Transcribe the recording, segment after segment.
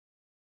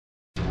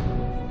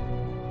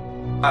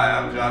Hi,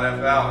 I'm John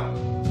F.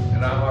 Allen.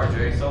 And I'm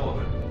R.J.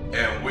 Sullivan.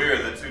 And we're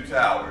the Two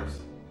Towers.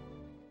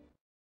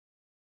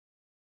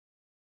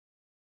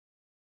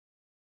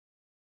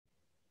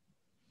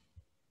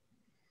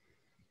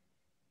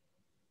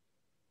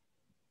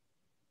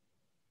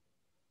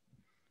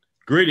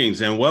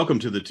 Greetings and welcome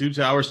to the Two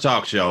Towers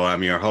Talk Show.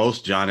 I'm your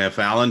host, John F.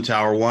 Allen,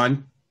 Tower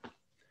 1.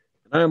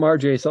 I'm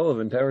R.J.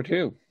 Sullivan, Tower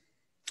 2.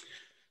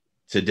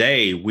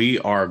 Today, we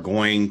are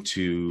going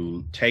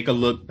to take a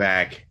look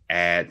back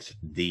at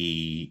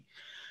the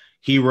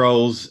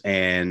heroes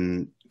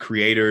and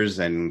creators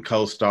and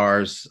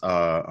co-stars,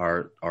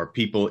 our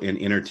people in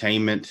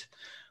entertainment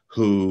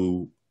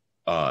who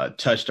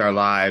touched our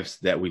lives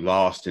that we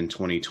lost in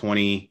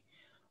 2020.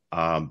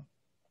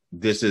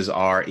 This is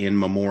our In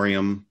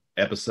Memoriam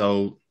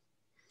episode,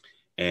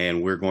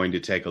 and we're going to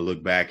take a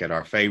look back at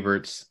our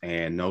favorites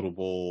and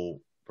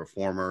notable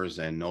performers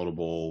and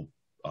notable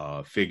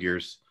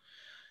figures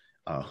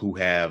who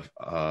have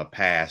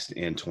passed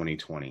in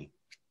 2020.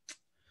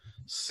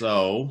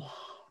 So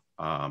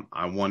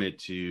I wanted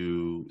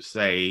to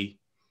say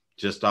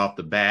just off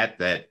the bat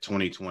that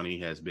 2020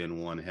 has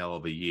been one hell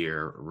of a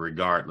year,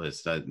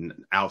 regardless,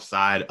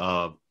 outside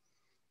of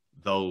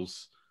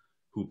those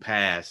who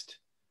passed,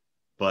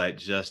 but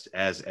just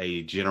as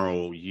a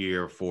general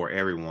year for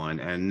everyone.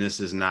 And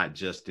this is not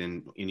just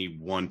in any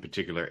one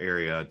particular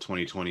area.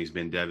 2020 has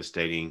been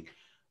devastating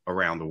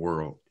around the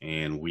world.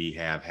 And we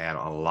have had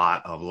a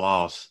lot of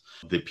loss.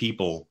 The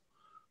people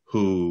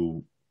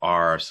who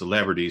are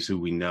celebrities who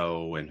we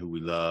know and who we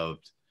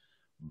loved,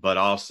 but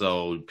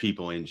also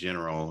people in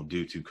general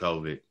due to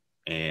COVID.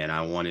 And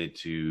I wanted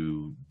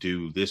to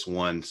do this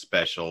one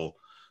special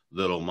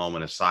little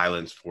moment of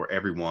silence for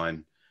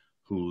everyone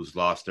who's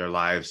lost their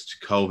lives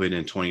to COVID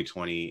in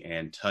 2020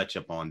 and touch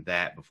upon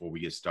that before we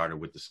get started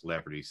with the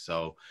celebrities.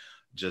 So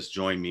just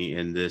join me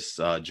in this,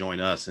 join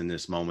us in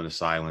this moment of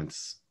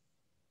silence.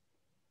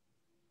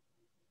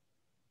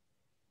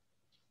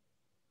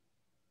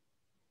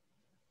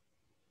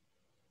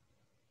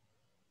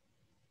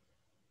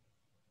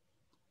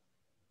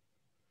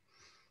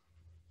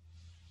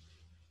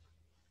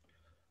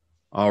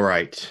 All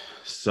right.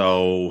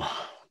 So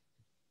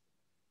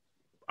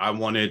I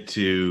wanted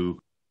to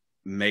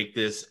make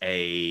this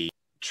a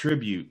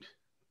tribute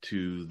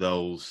to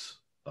those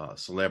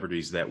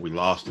celebrities that we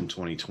lost in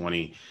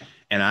 2020.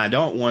 And I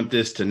don't want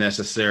this to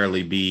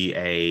necessarily be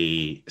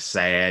a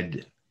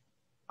sad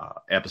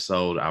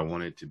episode. I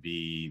want it to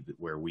be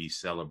where we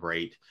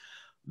celebrate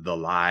the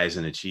lives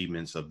and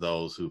achievements of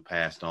those who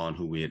passed on,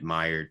 who we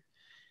admired,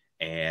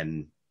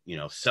 and, you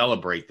know,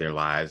 celebrate their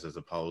lives as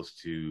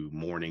opposed to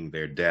mourning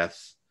their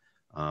deaths,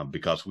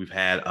 because we've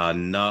had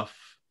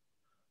enough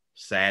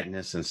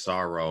sadness and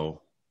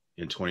sorrow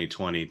in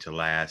 2020 to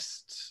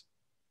last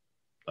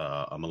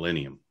a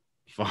millennium,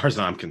 as far as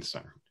I'm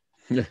concerned.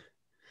 Yeah.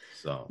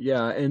 So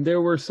yeah, and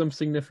there were some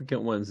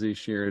significant ones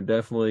this year.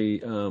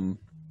 Definitely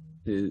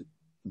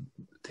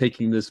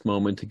taking this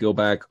moment to go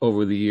back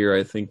over the year,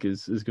 I think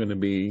is going to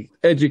be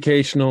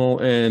educational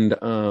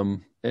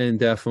and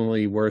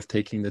definitely worth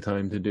taking the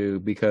time to do,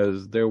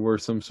 because there were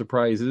some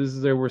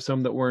surprises. There were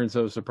some that weren't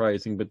so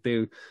surprising, but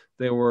they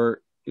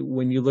were,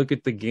 when you look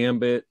at the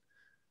gambit,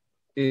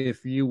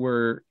 if you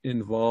were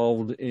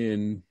involved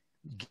in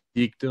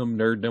geekdom,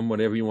 nerddom,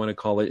 whatever you want to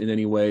call it in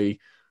any way,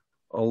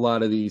 a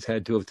lot of these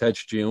had to have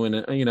touched you.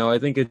 And, you know, I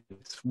think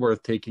it's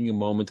worth taking a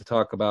moment to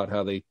talk about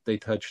how they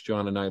touched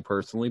John and I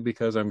personally,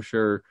 because I'm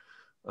sure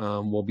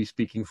we'll be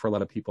speaking for a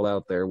lot of people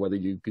out there, whether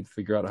you could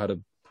figure out how to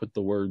put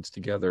the words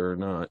together or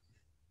not.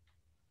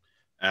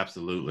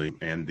 absolutely.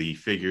 And the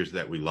figures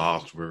that we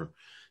lost were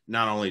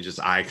not only just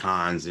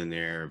icons in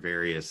their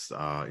various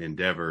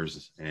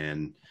endeavors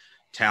and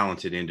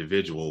talented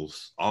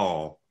individuals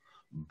all,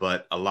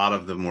 but a lot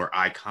of them were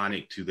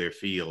iconic to their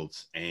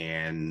fields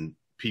and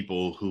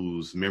people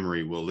whose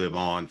memory will live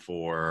on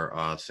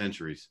for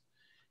centuries.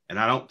 And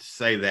I don't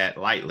say that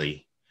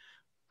lightly.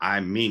 I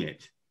mean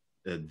it.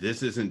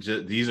 This isn't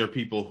just, these are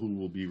people who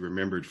will be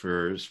remembered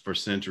for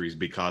centuries,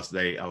 because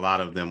a lot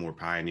of them were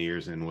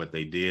pioneers in what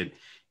they did,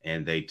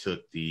 and they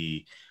took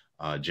the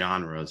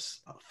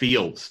genres,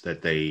 fields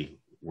that they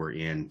were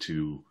in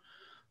to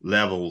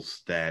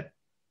levels that,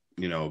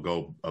 you know,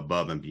 go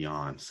above and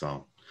beyond.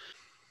 So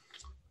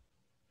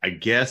I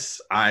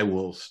guess I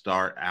will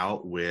start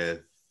out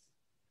with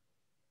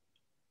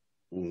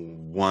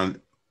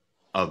one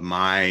of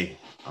my,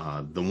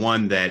 the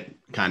one that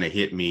kind of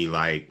hit me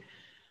like,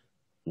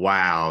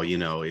 wow, you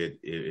know, it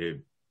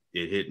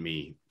hit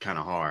me kind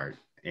of hard,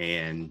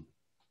 and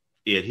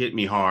it hit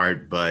me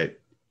hard,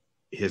 but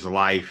his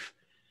life,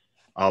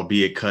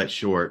 albeit cut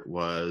short,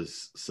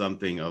 was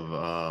something of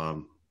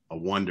a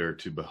wonder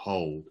to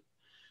behold.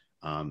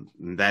 And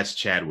that's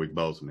Chadwick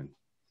Boseman.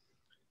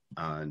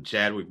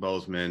 Chadwick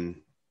Boseman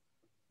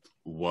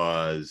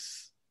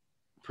was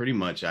pretty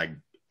much,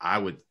 I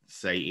would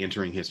say,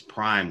 entering his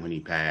prime when he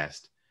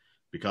passed,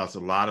 because a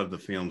lot of the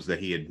films that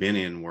he had been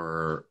in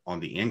were on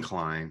the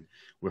incline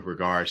with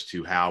regards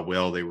to how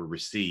well they were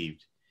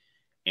received.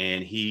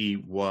 And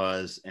he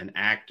was an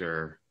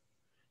actor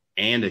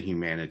and a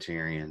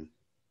humanitarian,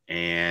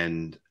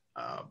 and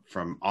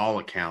from all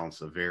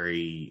accounts, a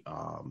very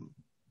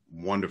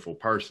wonderful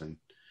person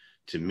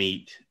to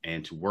meet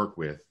and to work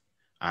with.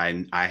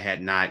 I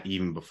had not,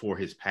 even before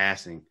his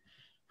passing,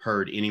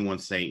 heard anyone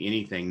say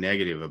anything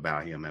negative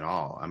about him at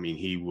all. I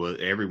mean,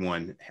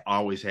 everyone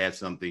always had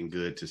something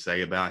good to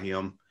say about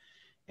him,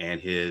 and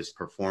his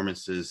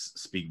performances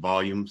speak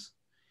volumes.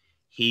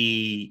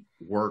 He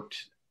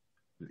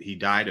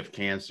died of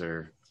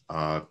cancer,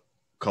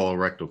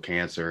 colorectal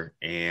cancer,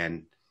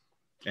 and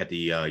at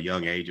the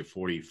young age of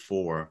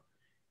 44,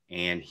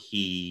 and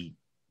he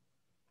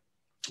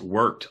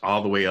worked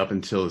all the way up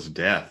until his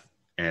death,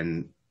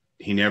 and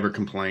he never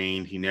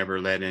complained. He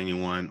never led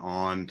anyone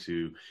on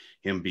to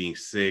him being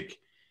sick.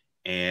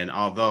 And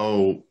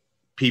although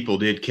people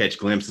did catch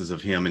glimpses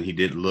of him and he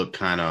did look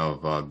kind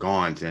of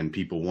gaunt, and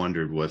people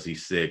wondered, was he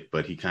sick?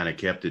 But he kind of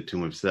kept it to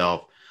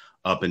himself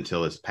up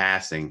until his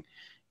passing.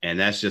 And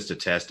that's just a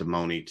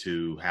testimony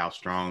to how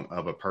strong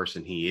of a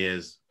person he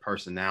is: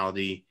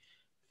 personality,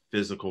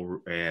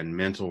 physical and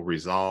mental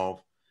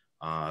resolve.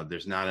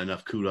 There's not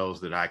enough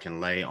kudos that I can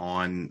lay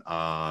on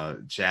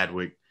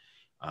Chadwick.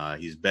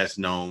 He's best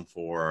known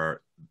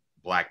for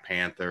Black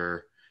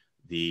Panther,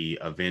 the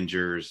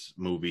Avengers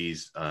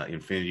movies,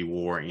 Infinity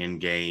War,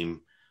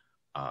 Endgame,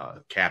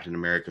 Captain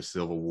America,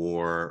 Civil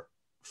War,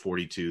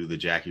 42, the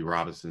Jackie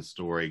Robinson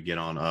story, Get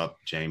On Up,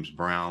 James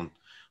Brown,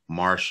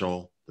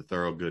 Marshall, the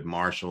Thurgood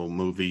Marshall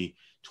movie,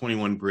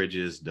 21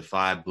 Bridges,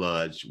 Defy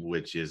Bloods,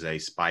 which is a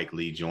Spike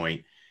Lee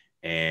joint.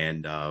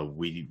 And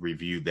we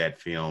reviewed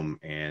that film,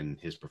 and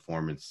his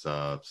performance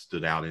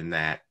stood out in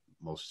that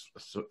most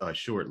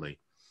assuredly.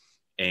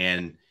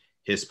 And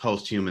his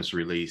posthumous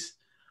release,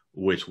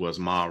 which was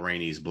Ma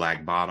Rainey's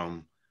Black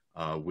Bottom,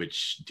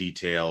 which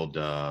detailed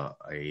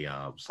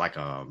it's like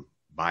a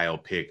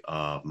biopic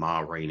of Ma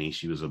Rainey.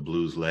 She was a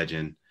blues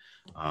legend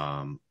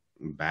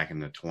back in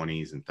the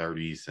 20s and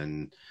 30s.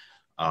 And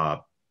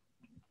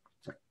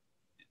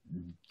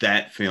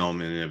that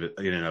film in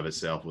and of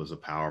itself was a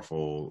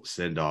powerful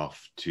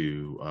send-off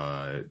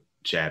to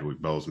Chadwick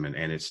Boseman,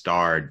 and it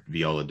starred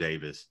Viola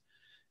Davis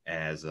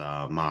as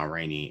Ma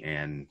Rainey.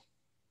 And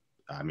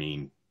I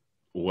mean,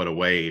 what a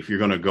way, if you're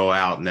going to go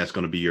out and that's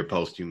going to be your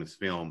posthumous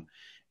film,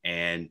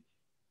 and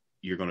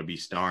you're going to be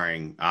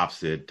starring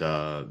opposite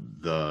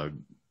the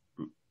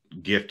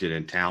gifted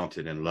and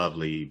talented and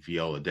lovely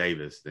Viola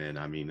Davis, then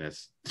I mean,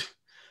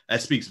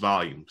 that speaks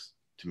volumes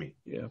to me.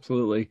 Yeah,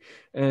 absolutely.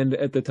 And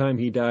at the time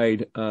he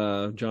died,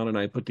 John and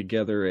I put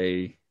together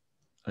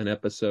an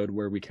episode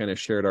where we kind of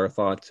shared our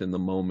thoughts in the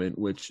moment,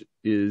 which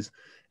is,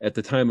 at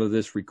the time of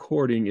this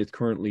recording, it's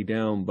currently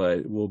down,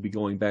 but we'll be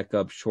going back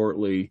up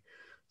shortly.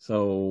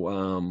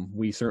 So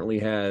we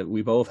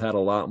both had a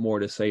lot more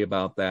to say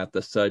about that: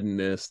 the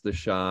suddenness, the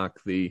shock,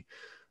 I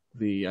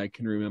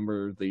can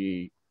remember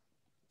the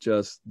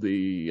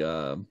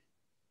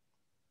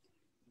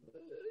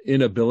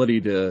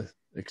inability to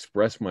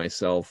express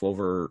myself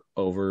over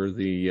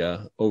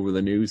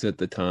the news at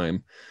the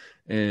time.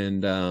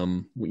 And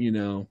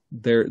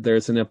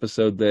there's an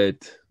episode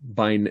that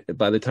by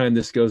the time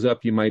this goes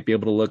up, you might be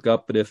able to look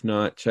up, but if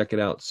not, check it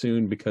out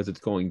soon, because it's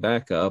going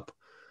back up.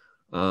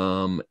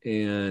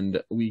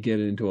 And we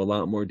get into a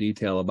lot more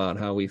detail about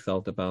how we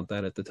felt about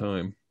that at the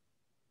time.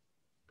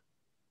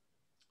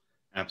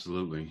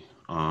 Absolutely.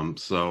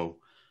 So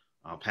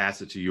I'll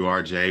pass it to you,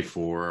 RJ,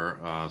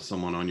 for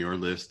someone on your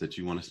list that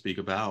you want to speak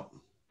about.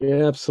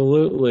 Yeah,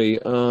 absolutely.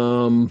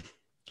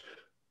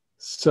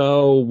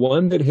 So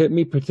one that hit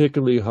me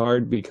particularly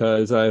hard,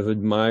 because I've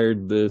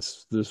admired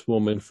this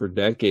woman for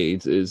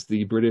decades, is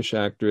the British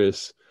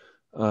actress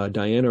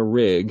Diana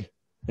Rigg.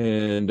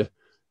 And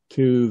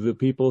to the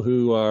people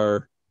who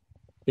are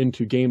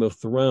into Game of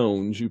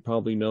Thrones, you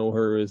probably know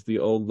her as the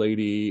old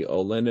lady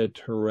Olenna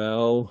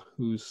Tyrell,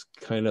 who's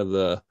kind of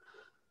the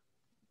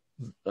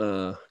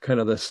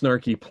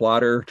snarky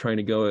plotter trying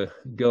to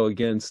go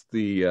against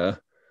the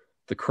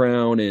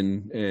crown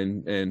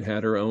and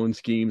had her own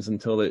schemes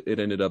until it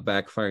ended up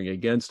backfiring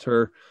against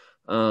her.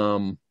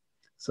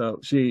 So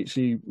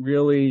she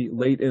really,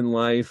 late in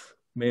life,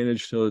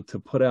 managed to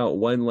put out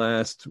one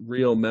last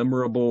real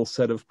memorable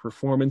set of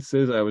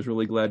performances. I was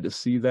really glad to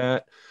see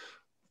that.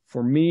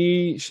 For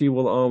me, she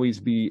will always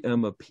be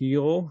Emma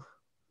Peel.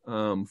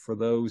 For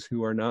those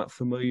who are not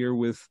familiar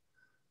with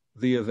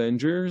the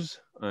Avengers,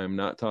 I'm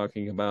not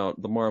talking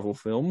about the Marvel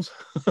films,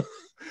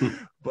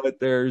 but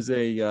there's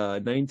a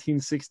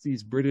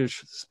 1960s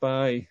British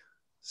spy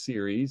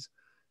series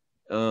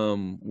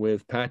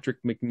with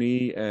Patrick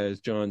Macnee as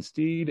John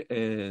Steed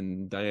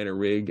and Diana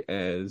Rigg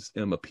as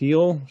Emma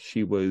Peel.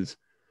 She was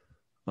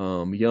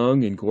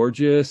young and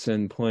gorgeous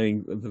and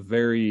playing the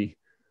very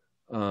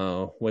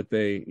the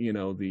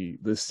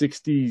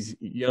 60s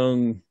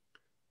young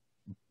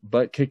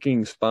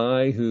butt-kicking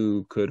spy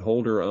who could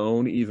hold her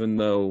own, even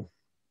though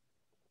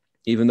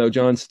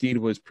John Steed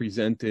was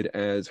presented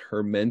as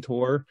her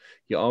mentor.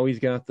 You always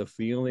got the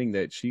feeling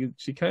that she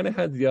kind of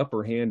had the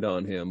upper hand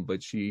on him,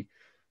 but she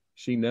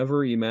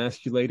never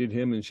emasculated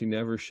him and she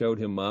never showed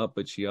him up,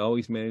 but she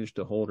always managed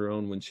to hold her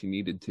own when she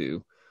needed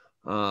to.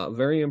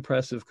 Very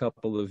impressive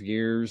couple of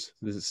years.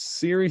 The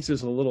series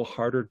is a little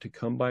harder to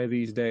come by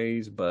these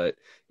days, but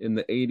in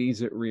the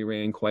 80s it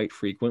reran quite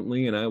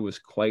frequently, and I was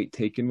quite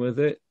taken with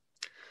it.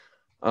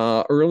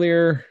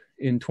 Earlier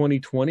in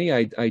 2020,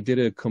 I did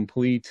a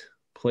complete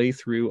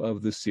playthrough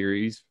of the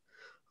series.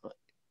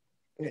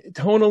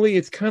 Tonally,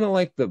 it's kind of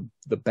like the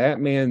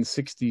Batman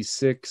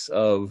 66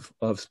 of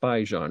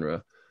spy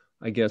genre,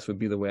 I guess would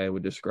be the way I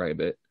would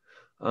describe it.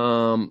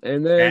 And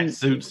then Cat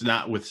suits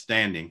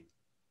notwithstanding.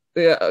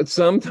 yeah,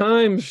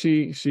 sometimes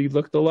she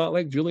looked a lot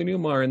like Julie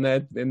Newmar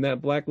in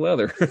that black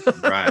leather.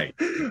 Right.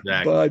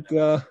 Exactly. But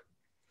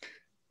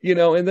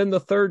and then the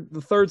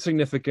third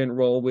significant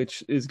role,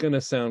 which is going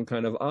to sound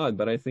kind of odd,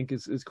 but I think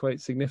is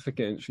quite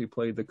significant. She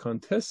played the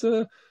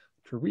Contessa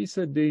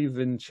Teresa de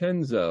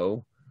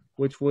Vincenzo,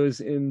 which was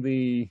in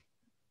the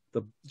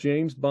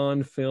James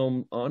Bond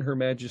film On Her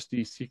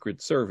Majesty's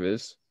Secret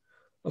Service,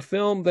 a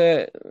film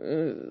that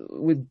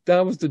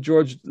that was the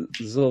George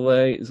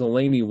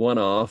Zeleny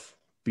one-off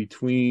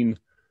between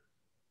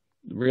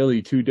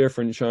really two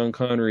different Sean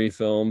Connery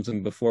films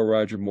and before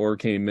Roger Moore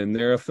came in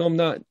there. A film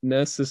not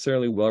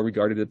necessarily well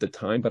regarded at the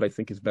time, but I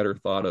think is better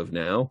thought of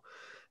now.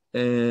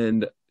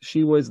 And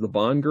she was the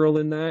Bond girl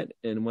in that.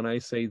 And when I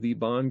say the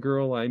Bond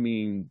girl, I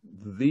mean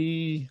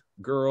the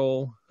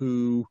girl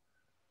who,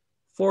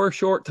 for a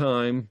short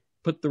time,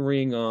 put the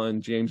ring on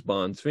James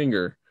Bond's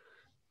finger.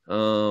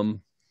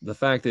 The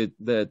fact that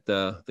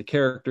the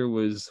character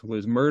was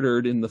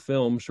murdered in the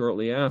film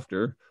shortly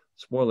after.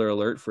 Spoiler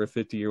alert for a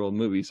 50-year-old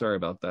movie. Sorry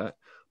about that.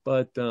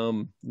 But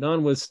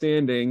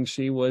notwithstanding,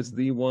 she was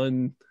the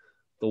one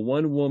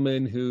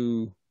woman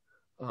who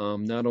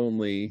not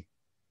only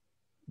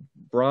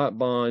brought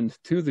Bond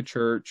to the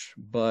church,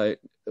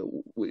 but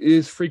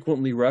is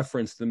frequently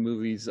referenced in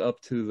movies up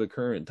to the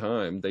current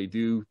time. They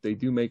do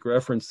make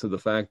reference to the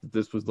fact that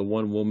this was the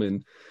one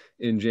woman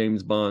in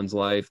James Bond's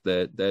life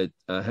that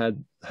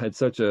had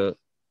such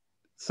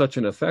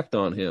an effect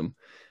on him,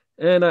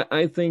 and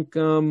I think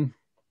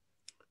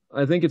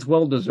it's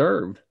well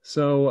deserved.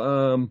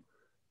 So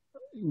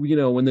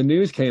when the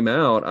news came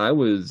out, I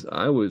was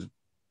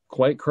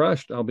quite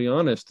crushed. I'll be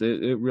honest.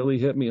 It really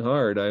hit me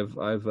hard. I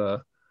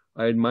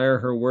admire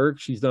her work.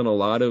 She's done a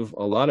lot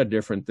of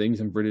different things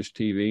in British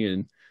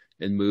TV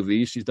and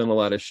movies. She's done a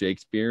lot of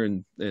Shakespeare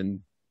and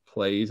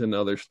plays and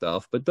other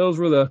stuff. But those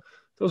were the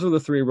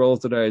three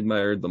roles that I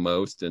admired the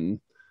most. And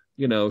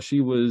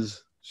she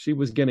was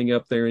getting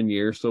up there in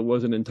years, so it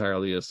wasn't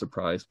entirely a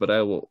surprise. But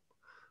I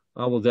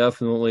will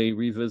definitely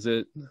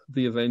revisit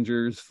the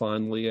Avengers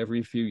fondly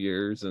every few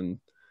years, and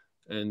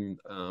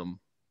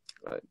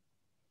I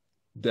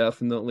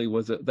definitely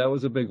that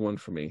was a big one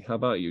for me. How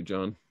about you,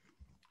 John?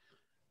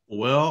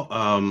 Well,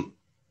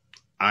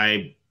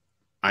 I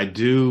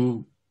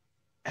did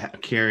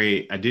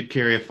carry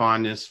a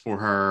fondness for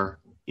her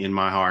in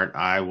my heart.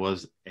 I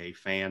was a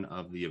fan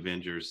of the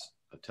Avengers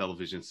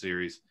television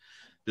series.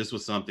 This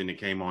was something that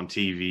came on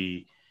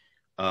TV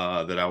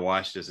that I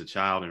watched as a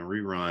child in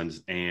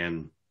reruns,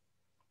 and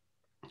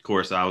of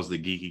course, I was the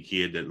geeky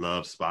kid that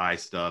loved spy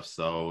stuff.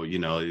 So,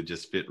 it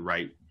just fit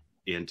right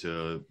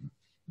into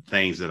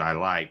things that I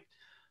liked.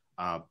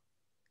 I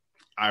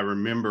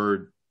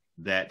remembered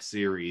that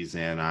series,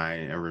 and I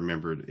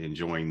remembered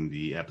enjoying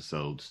the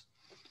episodes.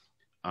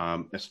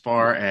 As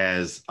far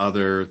as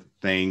other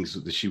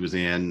things that she was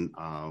in,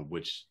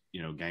 which,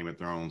 Game of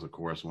Thrones, of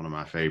course, one of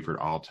my favorite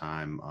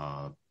all-time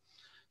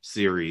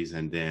series.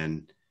 And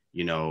then,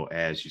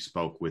 as you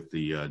spoke with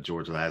the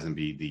George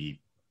Lazenby, the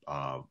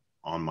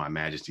On My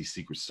Majesty's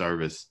Secret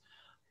Service,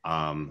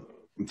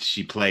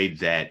 she played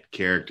that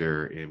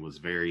character. It was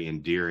very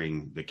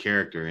endearing, the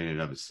character in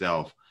and of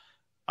itself.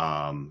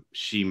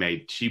 She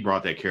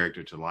brought that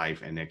character to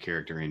life, and that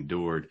character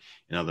endured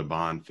in other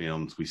Bond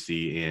films. We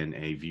see in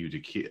A View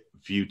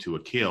to a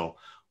Kill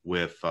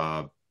with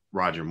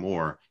Roger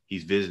Moore.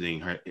 He's visiting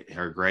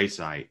her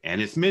gravesite,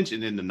 and it's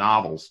mentioned in the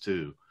novels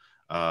too.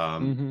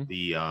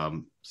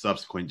 The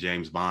subsequent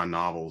James Bond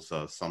novels,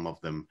 some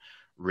of them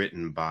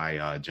written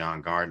by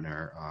John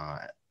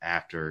Gardner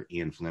after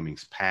Ian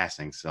Fleming's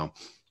passing. So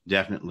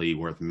definitely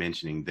worth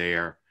mentioning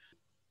there.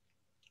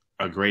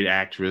 A great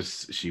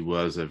actress. She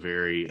was a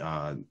very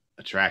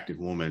attractive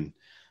woman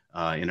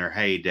in her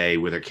heyday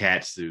with her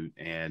cat suit,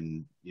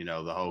 and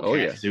the whole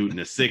cat suit in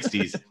the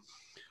 60s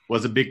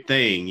was a big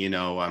thing. You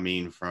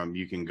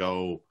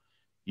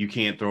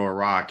can't throw a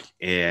rock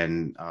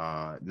and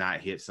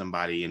not hit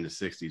somebody in the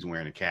 60s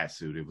wearing a cat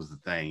suit. It was the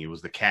thing. It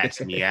was the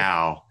cat's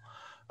meow.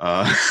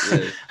 I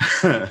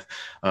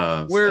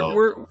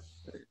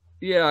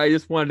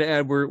just wanted to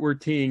add, we're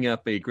teeing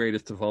up a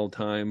greatest of all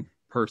time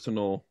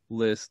personal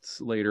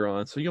lists later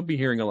on, so you'll be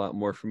hearing a lot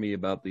more from me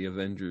about the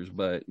Avengers.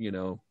 But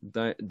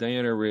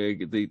Diana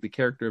Rigg, the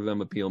character of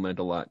Emma Peel meant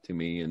a lot to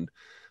me, and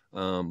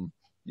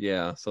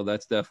so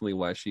that's definitely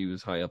why she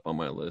was high up on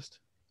my list.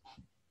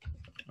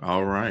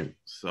 All right,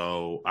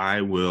 so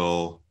I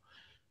will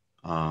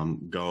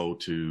go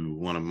to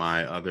one of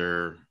my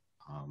other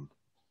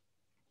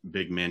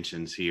big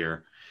mentions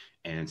here,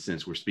 And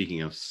since we're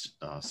speaking of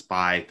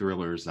spy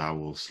thrillers, I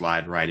will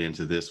slide right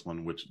into this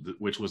one,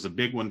 which was a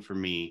big one for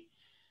me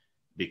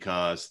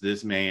because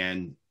this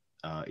man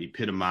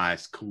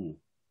epitomized cool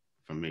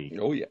for me.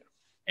 Oh yeah.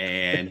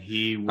 And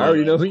he was, I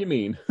already know who you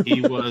mean.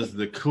 he was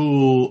the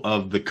cool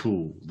of the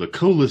cool, the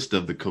coolest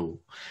of the cool.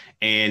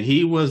 And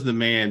he was the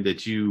man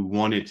that you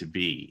wanted to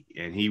be.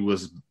 And he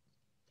was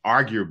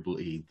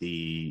arguably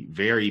the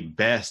very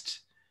best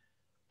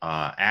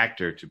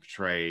actor to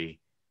portray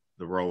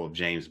the role of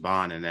James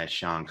Bond, and that's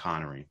Sean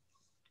Connery,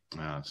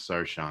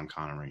 Sir Sean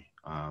Connery.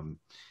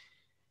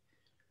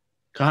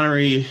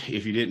 Connery,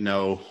 if you didn't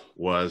know,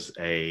 was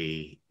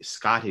a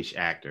Scottish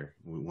actor.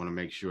 We want to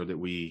make sure that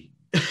we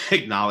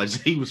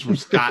acknowledge he was from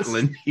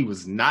Scotland. He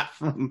was not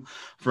from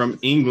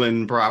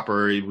England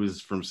proper. He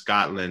was from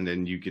Scotland,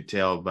 and you could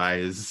tell by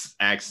his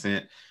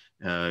accent.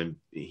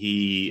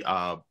 He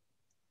starred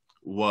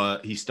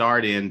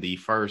in the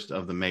first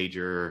of the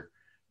major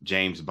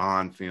James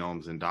Bond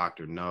films in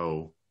Dr.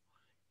 No,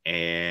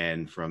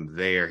 and from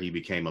there he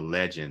became a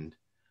legend.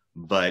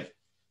 But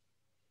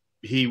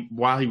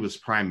while he was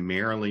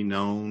primarily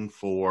known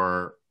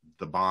for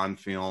the Bond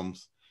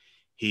films,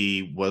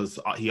 he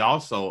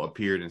also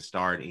appeared and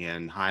starred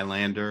in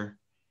Highlander,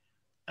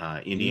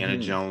 Indiana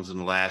Jones and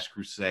the Last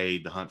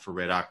Crusade, The Hunt for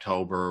Red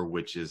October,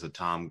 which is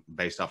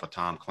based off a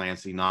Tom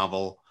Clancy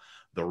novel,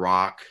 The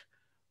Rock,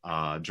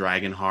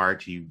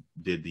 Dragonheart. He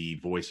did the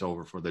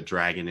voiceover for the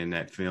dragon in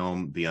that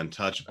film, The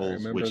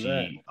Untouchables, which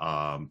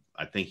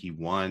I think he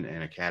won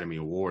an Academy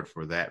Award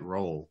for that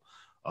role,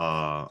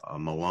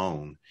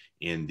 Malone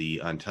in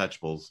The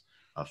Untouchables.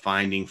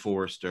 Finding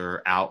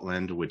Forrester,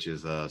 Outland, which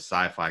is a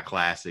sci-fi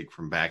classic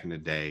from back in the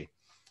day,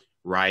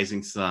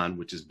 Rising Sun,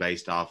 which is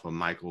based off a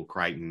Michael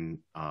Crichton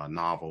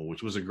novel,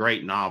 which was a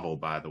great novel,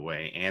 by the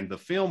way. And the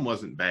film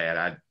wasn't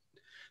bad.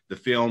 The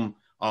film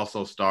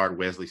also starred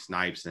Wesley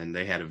Snipes, and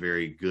they had a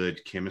very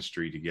good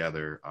chemistry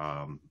together.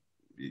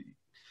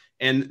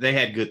 And they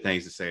had good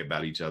things to say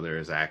about each other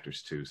as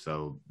actors too.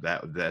 So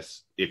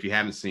that's, if you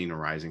haven't seen A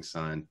Rising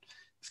Sun,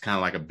 it's kind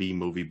of like a B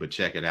movie, but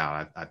check it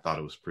out. I thought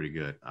it was pretty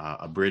good.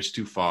 A Bridge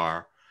Too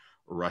Far,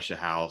 Russia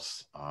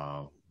House,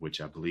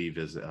 which I believe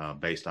is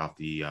based off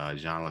the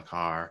Jean Le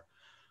Carre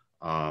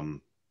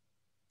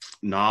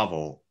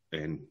novel,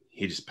 and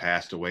he just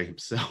passed away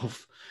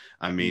himself.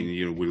 I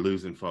mean, we're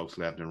losing folks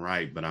left and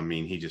right, but I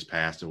mean, he just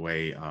passed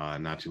away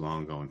not too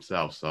long ago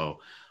himself. So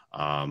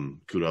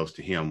kudos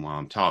to him while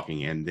I'm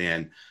talking. And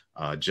then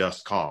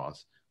Just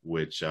Cause,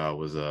 which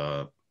was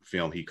a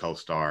film he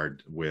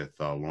co-starred with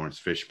Lawrence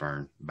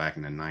Fishburne back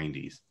in the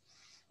 90s.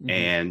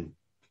 And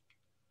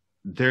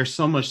there's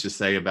so much to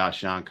say about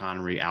Sean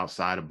Connery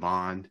outside of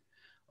Bond.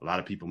 A lot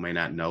of people may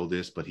not know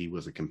this, but he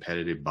was a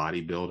competitive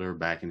bodybuilder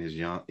back in his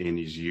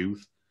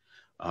youth.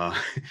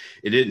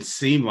 It didn't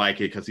seem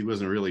like it because he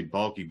wasn't really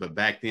bulky, but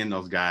back then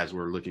those guys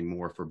were looking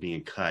more for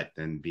being cut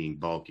than being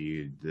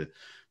bulky.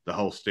 The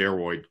whole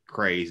steroid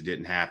craze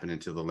didn't happen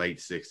until the late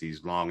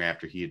 60s, long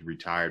after he had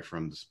retired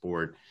from the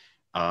sport.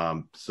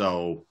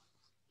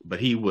 But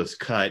he was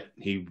cut.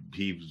 He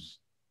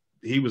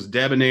was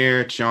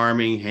debonair,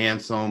 charming,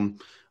 handsome,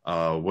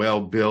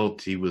 well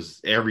built. He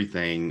was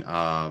everything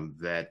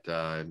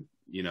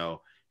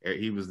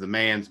he was the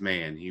man's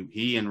man.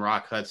 He and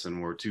Rock Hudson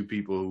were two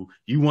people who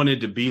you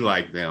wanted to be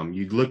like them.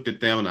 You looked at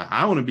them and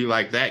I want to be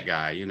like that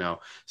guy.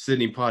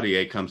 Sidney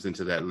Poitier comes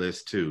into that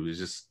list too. It's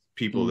just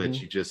people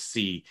that you just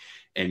see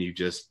and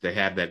they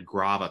have that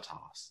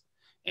gravitas.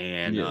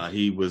 And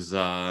he was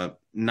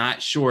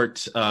not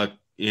short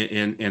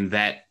in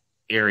that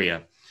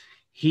area.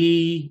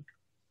 He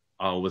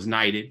was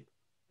knighted,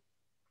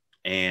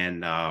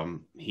 and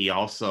he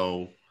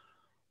also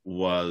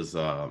was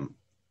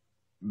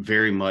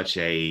very much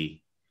I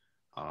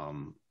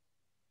kind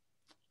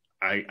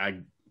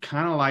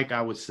of like,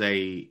 I would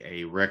say,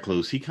 a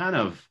recluse. He kind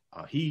of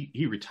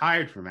he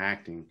retired from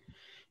acting,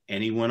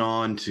 and he went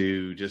on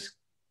to just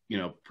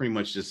pretty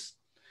much just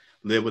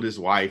live with his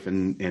wife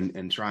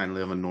and try and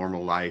live a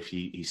normal life.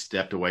 He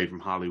stepped away from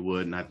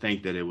Hollywood, and I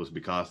think that it was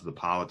because of the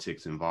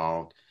politics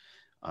involved.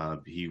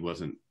 He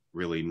wasn't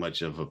really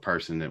much of a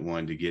person that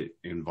wanted to get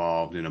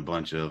involved in a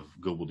bunch of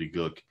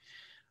gobbledygook.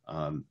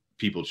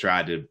 People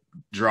tried to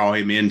draw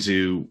him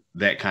into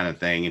that kind of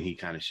thing, and he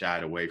kind of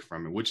shied away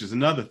from it, which is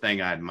another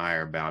thing I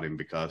admire about him,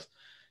 because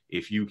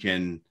if you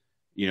can,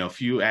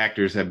 few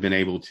actors have been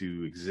able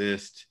to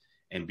exist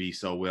and be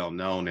so well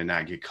known and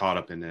not get caught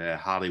up in that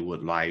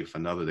Hollywood life.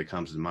 Another that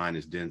comes to mind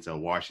is Denzel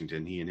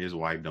Washington. He and his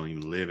wife don't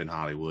even live in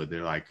Hollywood.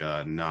 They're like,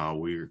 no,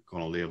 we're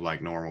going to live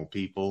like normal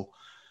people.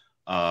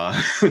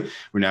 We're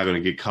not going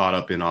to get caught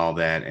up in all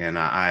that. And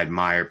I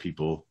admire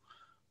people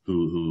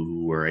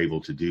who were able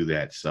to do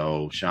that.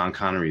 So Sean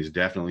Connery is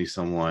definitely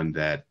someone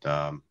that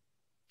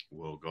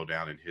will go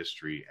down in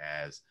history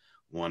as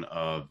one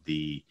of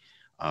the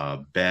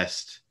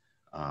best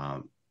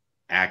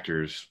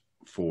actors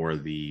for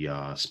the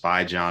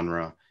spy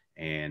genre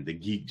and the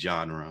geek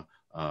genre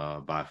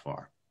by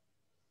far.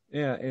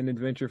 Yeah, and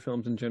adventure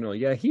films in general.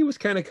 Yeah, he was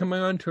kind of coming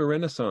on to a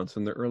renaissance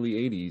in the early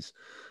 80s.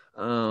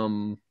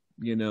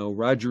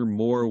 Roger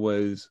Moore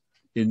was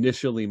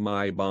initially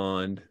my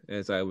Bond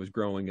as I was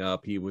growing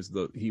up. He was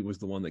the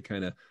one that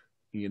kind of,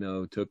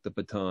 took the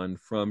baton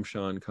from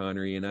Sean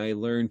Connery, and I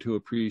learned to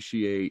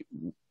appreciate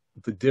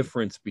the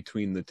difference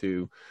between the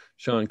two.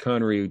 Sean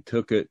Connery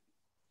took it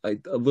a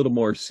little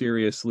more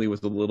seriously,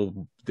 was a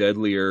little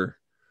deadlier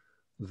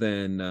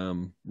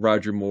than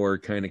Roger Moore.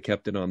 Kind of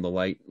kept it on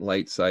the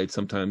light side,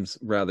 sometimes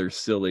rather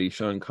silly.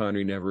 Sean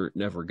Connery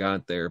never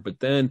got there. But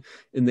then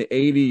in the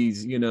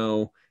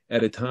 80s,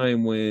 at a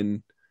time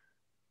when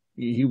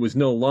he was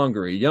no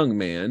longer a young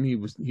man, he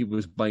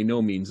was by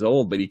no means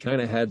old, but he kind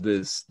of had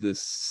this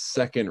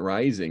second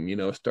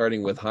rising,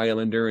 starting with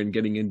Highlander and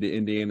getting into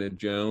Indiana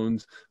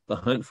Jones. The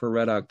Hunt for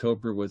Red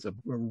October was a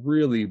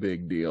really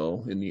big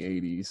deal in the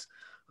 80s.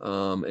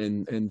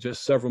 And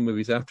just several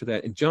movies after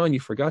that. And John,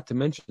 you forgot to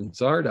mention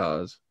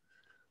Zardoz.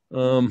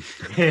 Well,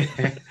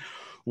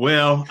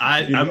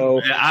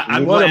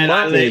 I'm glad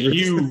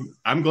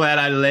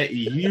I let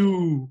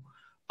you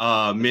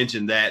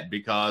mention that,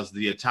 because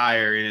the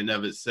attire in and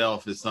of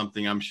itself is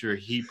something I'm sure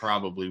he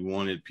probably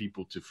wanted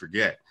people to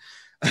forget.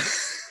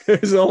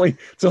 It's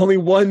only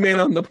one man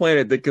on the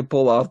planet that could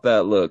pull off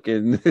that look,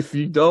 and if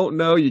you don't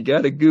know, you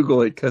got to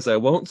Google it, because I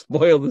won't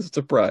spoil the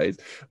surprise.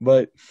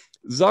 But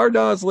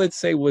Zardoz, let's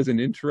say, was an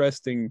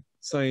interesting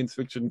science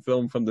fiction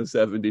film from the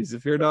 70s.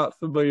 If you're not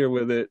familiar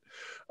with it,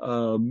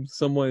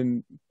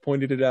 someone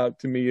pointed it out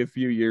to me a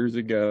few years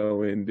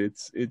ago, and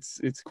it's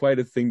quite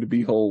a thing to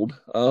behold.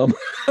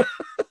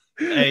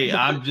 Hey,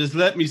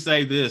 let me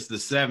say this: the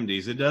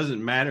 70s. It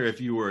doesn't matter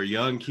if you were a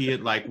young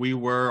kid like we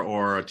were,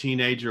 or a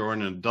teenager, or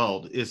an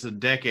adult. It's a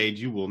decade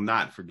you will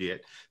not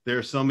forget. There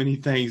are so many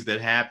things that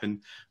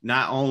happened,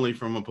 not only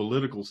from a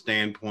political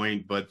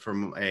standpoint, but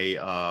from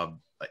a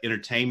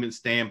entertainment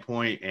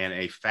standpoint and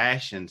a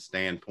fashion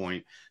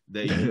standpoint,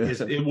 that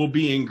it will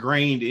be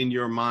ingrained in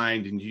your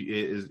mind. And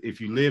if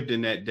you lived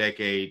in that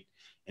decade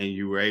and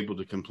you were able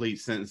to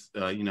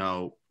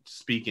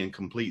speak in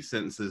complete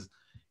sentences,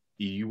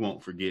 you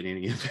won't forget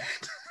any of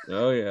that.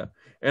 Oh yeah.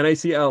 And I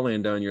see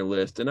Outland on your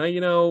list, and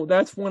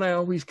that's one I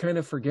always kind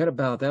of forget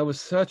about. That was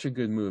such a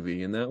good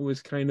movie, and that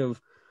was kind of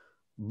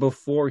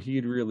before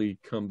he'd really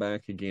come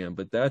back again.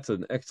 But that's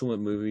an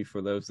excellent movie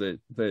for those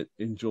that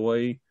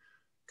enjoy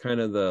kind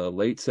of the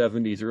late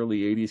 70s,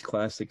 early 80s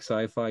classic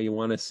sci-fi. You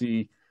want to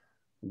see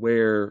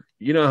where,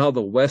 how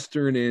the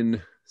Western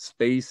in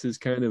space has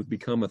kind of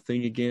become a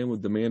thing again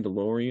with The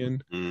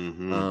Mandalorian.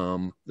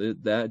 Mm-hmm.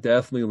 That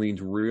definitely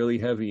leans really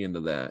heavy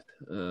into that,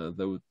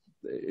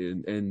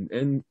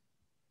 and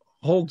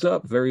holds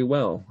up very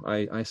well.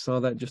 I saw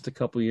that just a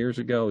couple years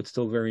ago. It's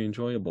still very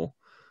enjoyable.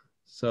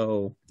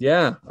 So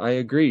yeah, I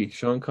agree.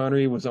 Sean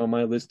Connery was on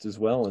my list as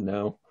well. And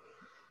now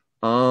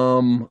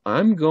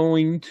I'm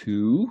going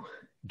to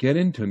get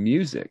into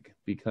music,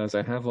 because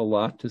I have a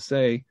lot to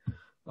say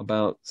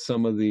about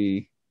some of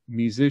the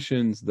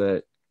musicians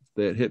that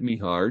hit me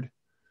hard.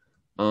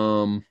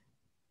 One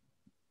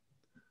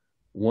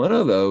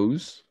of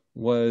those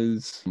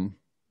was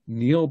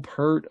Neil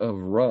Peart of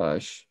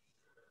Rush,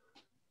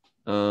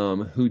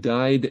 who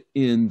died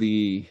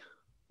in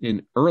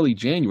early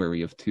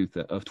January of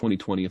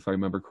 2020, if I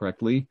remember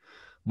correctly,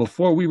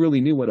 before we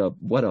really knew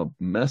what a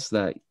mess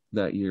that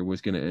year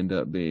was going to end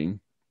up being.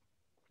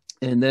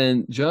 And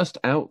then just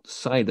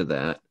outside of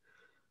that,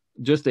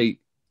 just a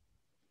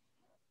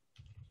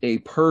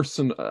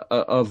person,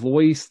 a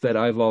voice that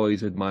I've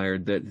always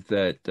admired,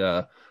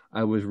 that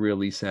I was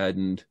really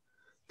saddened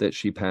that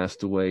she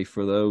passed away.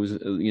 For those,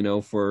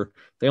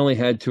 they only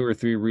had 2 or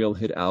 3 real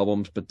hit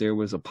albums, but there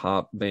was a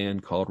pop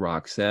band called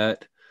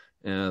Roxette.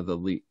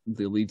 The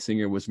lead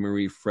singer was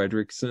Marie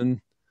Fredriksson.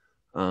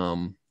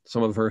 Some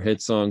of her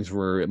hit songs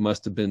were "It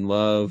Must Have Been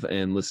Love"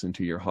 and "Listen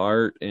to Your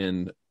Heart,"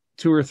 and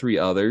 2 or 3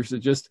 others. It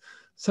just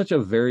such a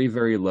very,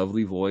 very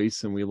lovely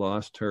voice, and we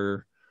lost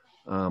her,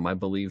 I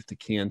believe, to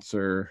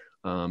cancer.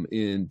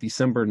 In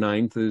December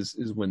 9th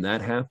is when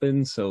that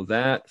happened. So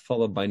that,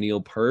 followed by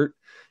Neil Peart,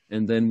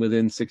 and then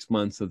within 6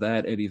 months of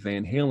that, Eddie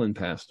Van Halen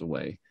passed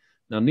away.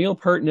 Now, Neil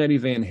Peart and Eddie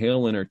Van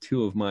Halen are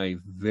 2 of my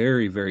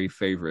very, very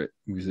favorite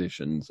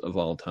musicians of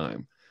all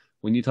time.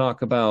 When you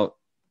talk about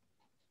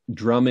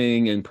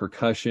drumming and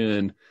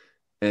percussion,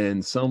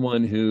 and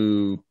someone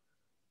who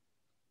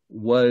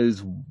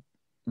was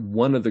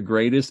one of the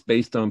greatest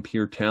based on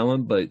pure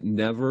talent, but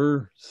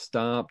never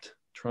stopped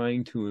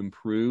trying to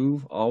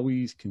improve,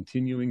 always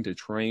continuing to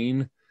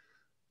train,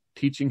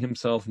 teaching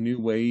himself new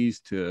ways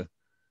to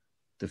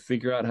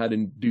figure out how to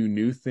do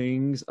new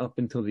things up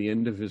until the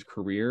end of his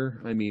career.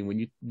 I mean,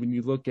 when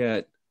you look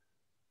at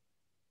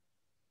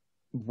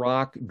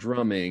rock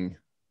drumming,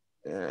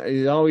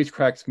 it always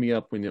cracks me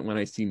up when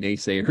I see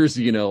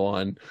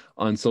naysayers,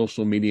 on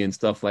social media and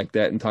stuff like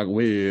that, and talk,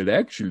 well,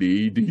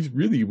 actually, he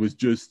really was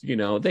just, they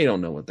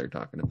don't know what they're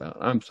talking about.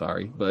 I'm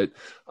sorry, but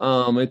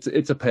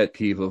it's a pet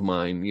peeve of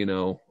mine,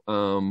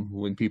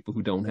 when people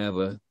who don't have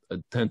a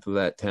tenth of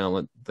that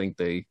talent think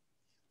they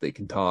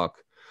can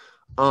talk.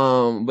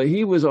 But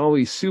he was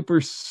always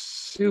super,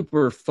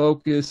 super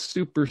focused,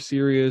 super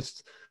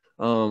serious.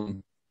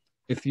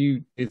 if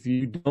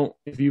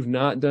you've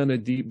not done a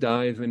deep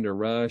dive into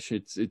Rush,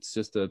 it's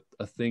just a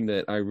thing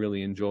that I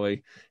really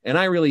enjoy, and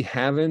I really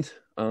haven't.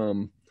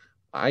 You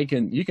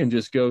can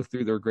just go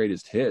through their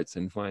greatest hits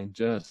and find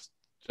just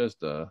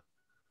a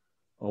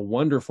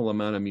wonderful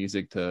amount of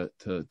music to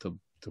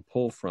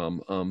pull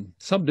from.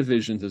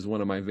 Subdivisions is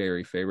one of my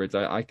very favorites.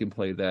 I can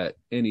play that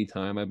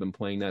anytime. I've been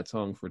playing that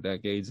song for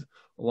decades,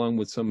 along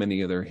with so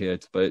many other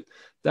hits. But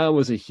that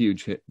was a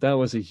huge hit. That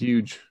was a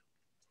huge.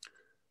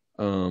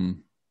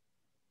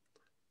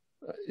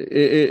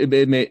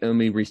 It made. Let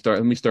me restart.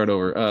 Let me start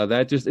over.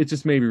 It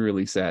just made me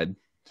really sad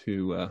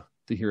to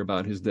hear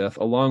about his death,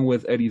 along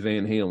with Eddie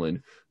Van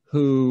Halen,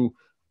 who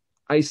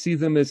I see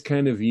them as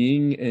kind of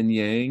yin and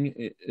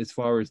yang as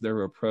far as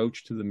their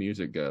approach to the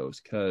music goes.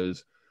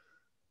 Because,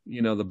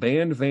 the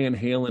band Van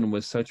Halen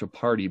was such a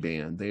party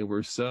band. They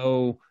were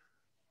so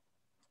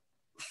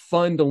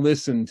fun to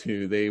listen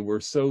to. They were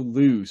so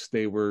loose.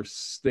 They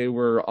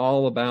were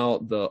all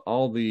about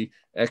all the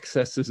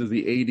excesses of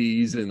the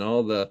 80s and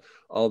all the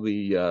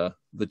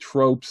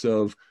tropes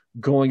of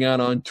going out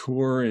on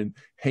tour and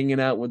hanging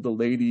out with the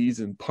ladies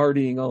and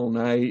partying all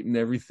night and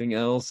everything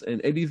else.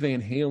 And Eddie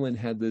Van Halen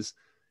had this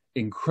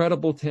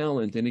incredible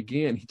talent, and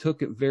again, he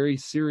took it very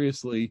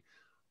seriously.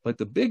 But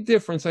the big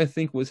difference, I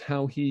think, was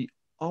how he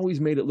always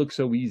made it look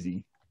so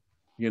easy.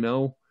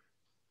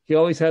 He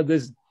always had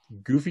this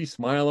goofy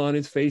smile on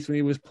his face when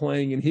he was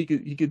playing, and he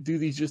could do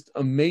these just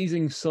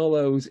amazing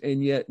solos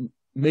and yet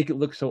make it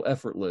look so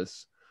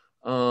effortless.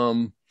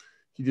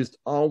 He just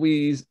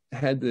always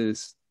had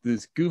this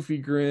goofy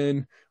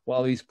grin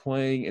while he's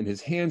playing, and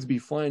his hands be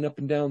flying up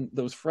and down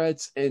those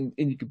frets, and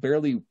you could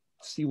barely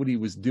see what he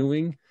was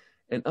doing.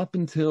 And up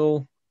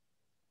until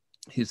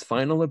his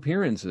final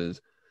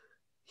appearances,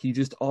 he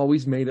just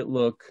always made it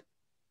look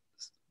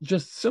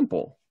just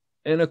simple.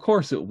 And of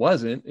course it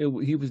wasn't.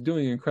 He was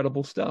doing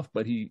incredible stuff,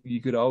 but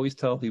you could always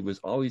tell he was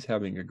always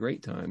having a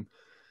great time.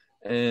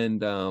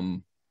 And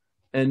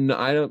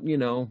I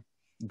don't,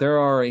 there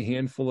are a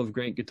handful of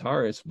great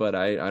guitarists, but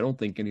I don't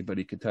think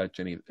anybody could touch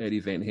Eddie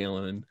Van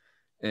Halen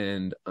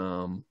and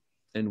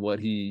what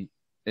he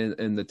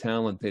and the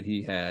talent that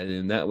he had.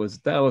 And that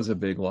was a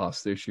big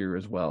loss this year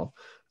as well.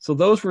 So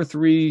those were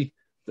three.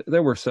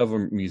 There were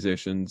several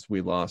musicians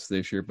we lost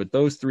this year, but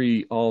those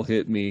three all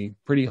hit me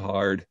pretty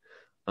hard.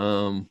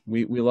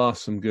 We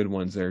lost some good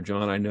ones there,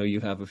 John. I know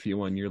you have a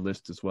few on your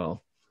list as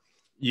well.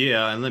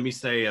 Yeah, and let me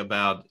say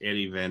about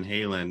Eddie Van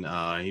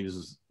Halen, he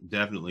was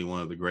definitely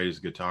one of the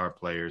greatest guitar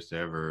players to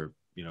ever,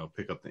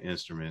 pick up the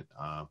instrument.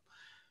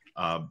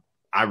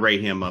 I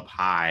rate him up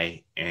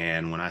high,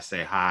 and when I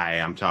say high,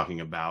 I'm talking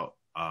about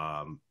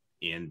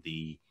in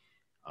the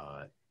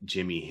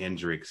Jimi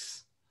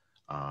Hendrix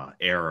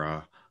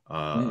era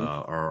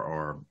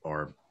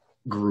or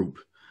group.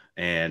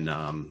 And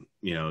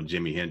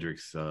Jimi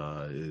Hendrix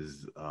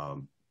is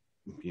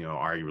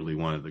arguably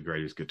one of the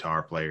greatest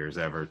guitar players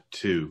ever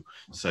too.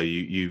 So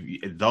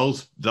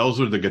those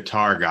were the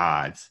guitar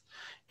gods.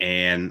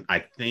 And I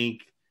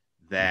think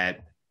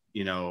that,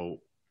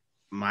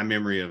 my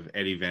memories of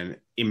Eddie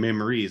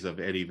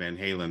Van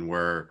Halen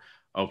were,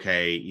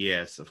 okay,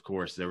 yes, of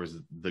course, there was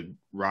the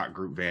rock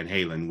group Van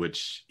Halen,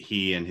 which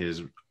he and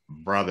his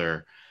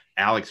brother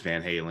Alex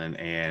Van Halen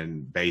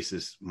and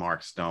bassist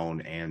Mark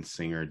Stone and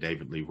singer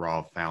David Lee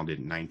Roth founded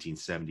in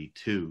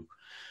 1972.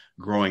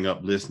 Growing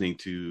up listening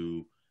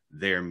to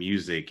their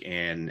music,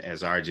 and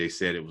as RJ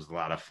said, it was a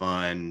lot of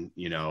fun.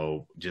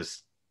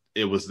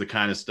 It was the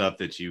kind of stuff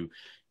that you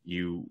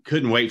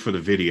couldn't wait for the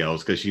videos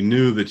because you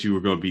knew that you were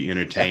going to be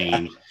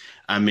entertained.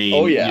 I mean,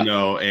 oh, yeah.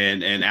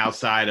 And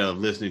outside of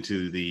listening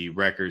to the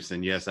records,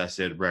 and yes, I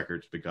said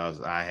records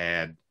because I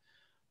had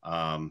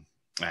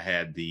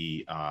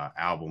the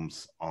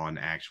albums on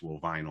actual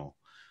vinyl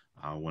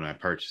when I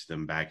purchased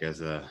them back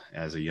as a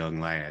young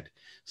lad.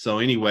 So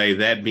anyway,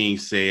 that being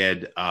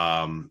said,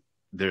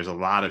 there's a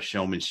lot of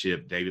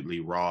showmanship. David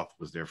Lee Roth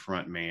was their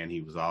front man.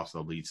 He was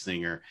also lead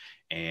singer,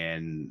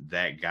 and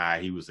that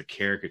guy, he was a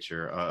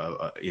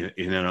caricature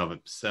in and of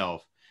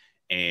himself.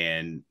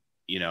 And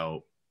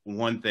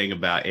one thing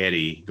about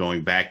Eddie,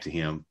 going back to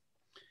him,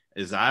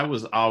 is I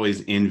was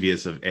always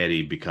envious of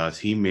Eddie because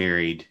he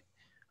married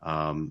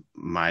one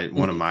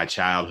of my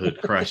childhood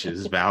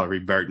crushes,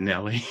 Valerie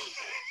Bertinelli.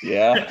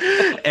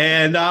 Yeah.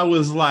 And I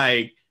was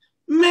like,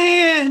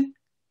 man,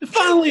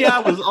 finally I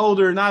was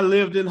older and I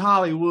lived in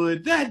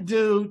Hollywood. That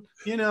dude,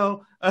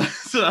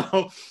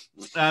 so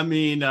I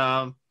mean,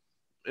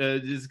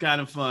 it's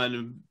kind of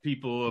fun.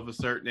 People of a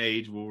certain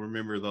age will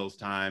remember those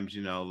times,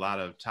 a lot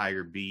of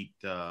Tiger Beat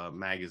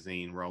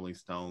magazine, Rolling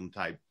Stone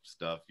type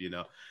stuff,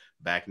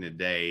 back in the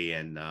day.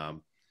 And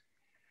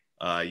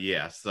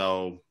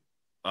so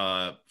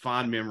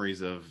fond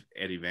memories of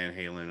Eddie Van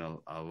Halen,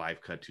 a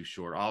life cut too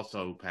short.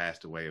 Also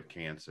passed away of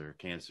cancer.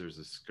 Cancer is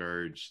a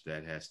scourge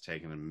that has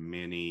taken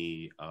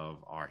many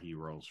of our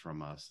heroes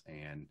from us.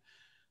 And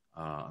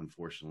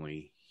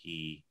unfortunately,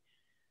 he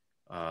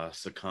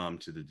succumbed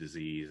to the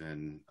disease,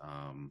 and,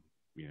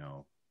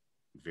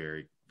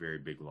 very, very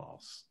big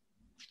loss.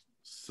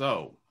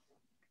 So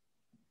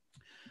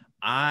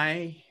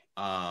I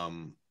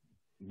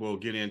we'll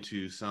get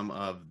into some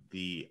of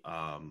the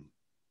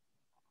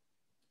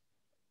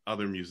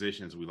other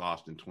musicians we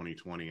lost in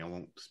 2020. I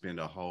won't spend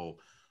a whole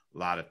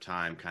lot of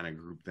time kind of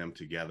group them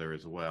together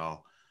as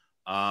well.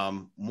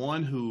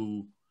 One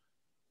who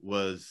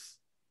was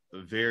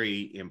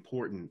very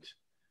important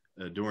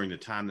during the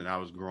time that I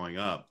was growing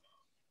up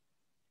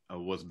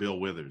was Bill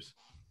Withers.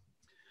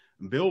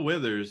 Bill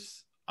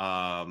Withers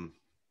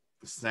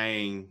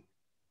sang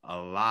a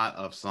lot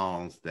of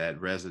songs that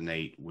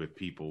resonate with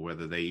people,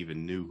 whether they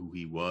even knew who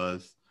he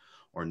was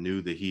or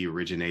knew that he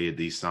originated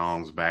these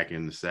songs back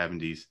in the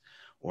 70s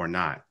or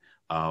not.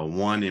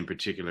 One in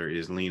particular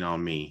is Lean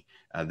on Me.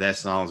 That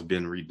song's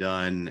been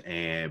redone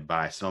and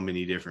by so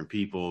many different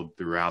people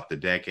throughout the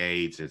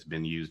decades. It's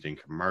been used in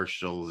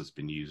commercials, it's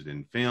been used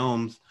in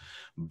films,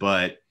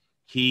 but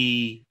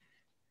he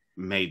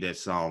made that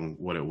song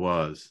what it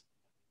was.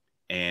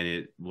 And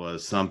it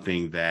was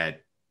something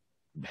that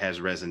has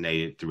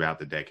resonated throughout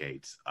the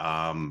decades.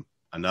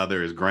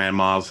 Another is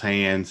Grandma's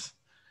Hands.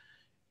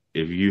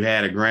 If you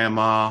had a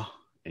grandma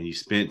and you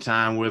spent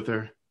time with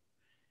her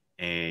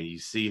and you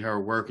see her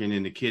working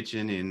in the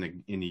kitchen,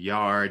 in the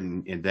yard,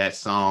 and that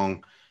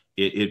song,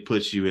 it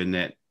puts you in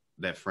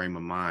that frame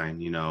of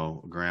mind. You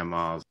know,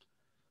 grandma's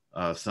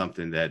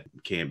something that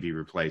can't be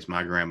replaced.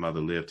 My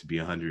grandmother lived to be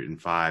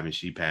 105 and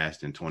she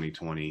passed in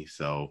 2020.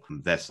 So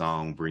that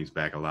song brings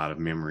back a lot of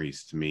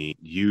memories to me.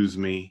 Use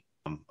Me,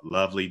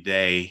 Lovely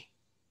Day.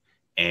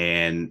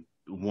 And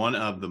one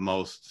of the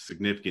most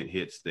significant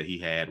hits that he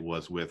had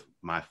was with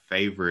my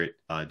favorite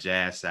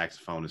jazz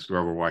saxophonist,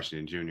 Grover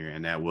Washington Jr.,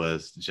 and that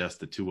was Just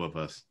the Two of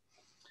Us.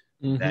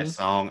 Mm-hmm. That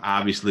song,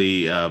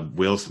 obviously,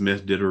 Will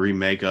Smith did a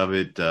remake of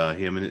it,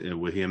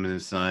 with him and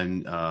his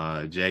son,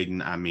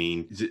 Jaden. I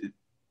mean,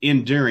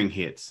 enduring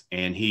hits,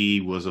 and he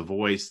was a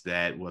voice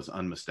that was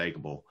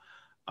unmistakable.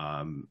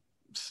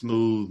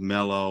 Smooth,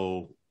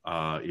 mellow.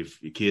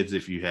 If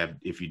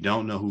you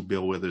don't know who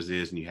Bill Withers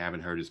is and you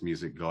haven't heard his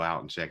music, go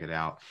out and check it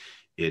out.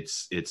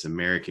 It's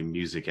American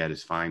music at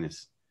its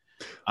finest.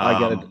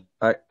 I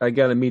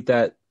gotta meet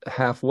that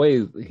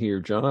halfway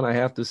here, John. I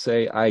have to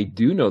say I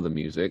do know the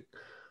music.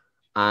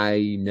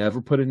 I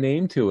never put a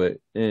name to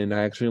it, and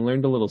I actually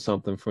learned a little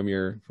something from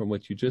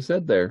what you just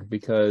said there,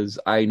 because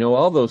I know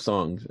all those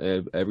songs,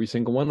 every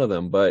single one of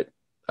them, but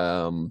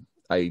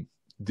I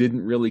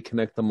didn't really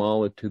connect them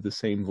all to the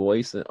same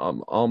voice.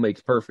 All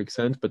makes perfect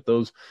sense, but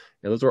those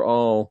are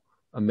all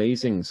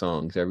amazing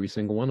songs, every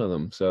single one of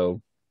them.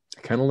 So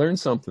I kind of learned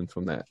something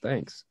from that.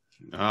 Thanks.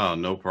 Oh,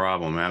 no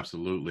problem.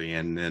 Absolutely.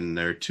 And then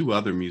there are two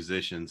other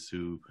musicians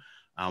who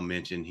I'll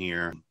mention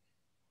here.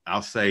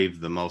 I'll save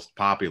the most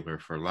popular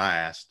for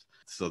last.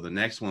 So the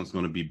next one's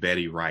going to be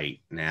Betty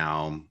Wright.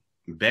 Now,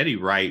 Betty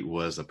Wright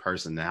was a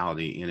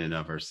personality in and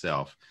of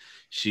herself.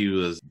 She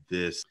was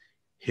this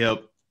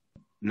hip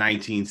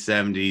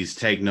 1970s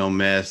take no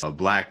mess, a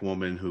Black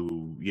woman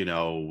who,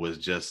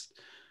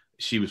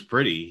 she was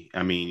pretty.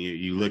 I mean,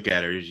 you look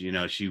at her, she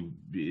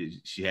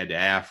had the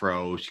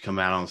afro, she come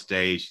out on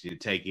stage, she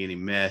didn't take any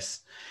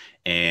mess,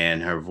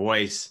 and her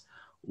voice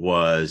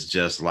was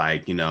just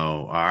like,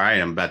 all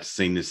right, I'm about to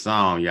sing this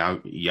song.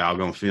 Y'all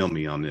gonna feel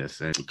me on this.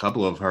 And a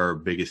couple of her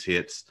biggest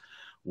hits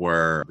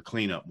were The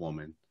Cleanup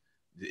Woman.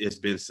 It's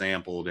been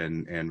sampled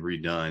and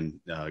redone.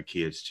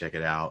 Kids, check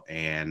it out.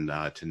 And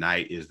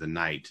Tonight is the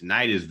Night.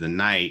 Tonight is the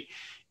Night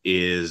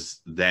is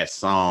that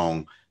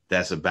song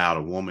that's about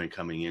a woman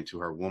coming into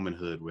her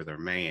womanhood with her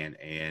man.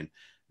 And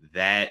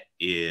that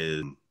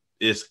is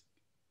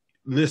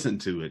listen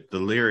to it. The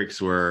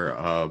lyrics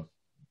were,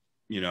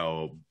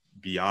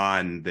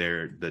 beyond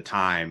the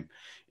time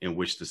in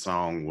which the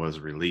song was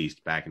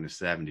released back in the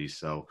 70s.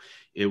 So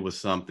it was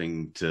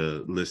something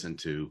to listen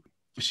to.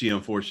 She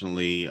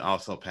unfortunately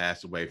also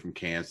passed away from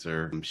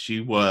cancer.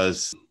 She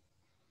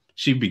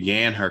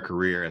began her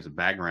career as a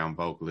background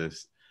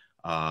vocalist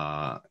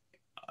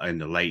in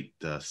the late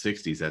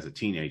 60s as a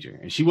teenager.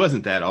 And she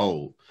wasn't that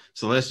old.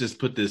 So let's just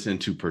put this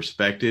into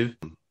perspective.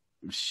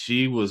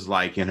 She was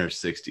like in her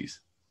 60s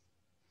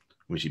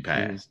when she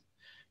passed.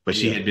 But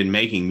she had been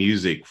making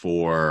music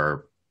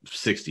for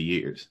 60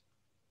 years.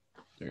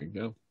 There you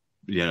go.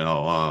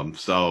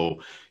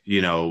 So,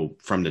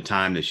 from the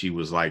time that she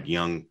was like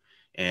young.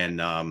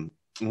 And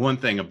one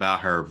thing about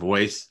her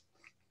voice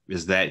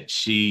is that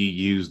she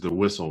used the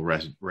whistle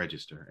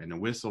register. And the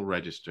whistle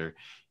register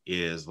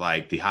is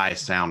like the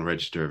highest sound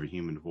register of a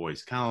human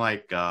voice. Kind of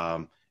like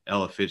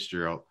Ella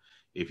Fitzgerald.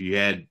 If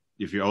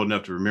you're old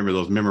enough to remember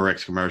those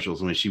Memorex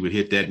commercials when she would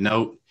hit that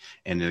note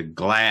and the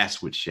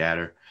glass would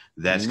shatter.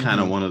 That's kind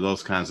of one of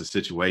those kinds of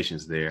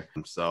situations there.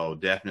 So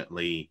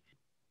definitely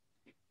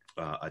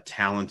a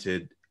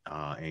talented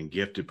and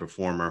gifted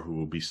performer who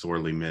will be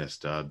sorely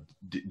missed. Are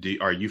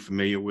you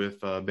familiar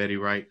with Betty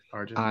Wright,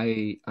 Arjun?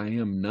 I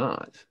am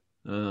not.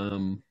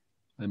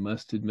 I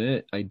must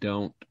admit, I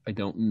don't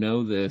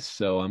know this,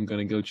 so I'm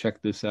going to go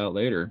check this out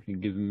later. You're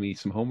giving me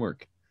some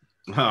homework.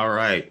 All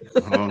right.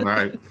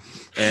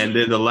 And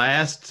then the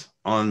last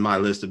on my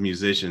list of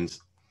musicians,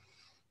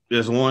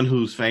 there's one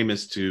who's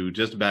famous to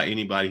just about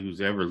anybody who's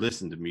ever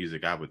listened to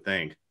music, I would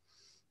think.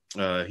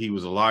 He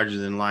was a larger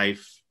than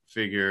life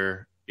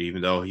figure,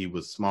 even though he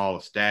was small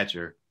of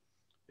stature,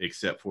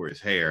 except for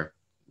his hair,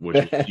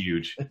 which was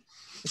huge.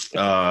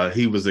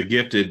 He was a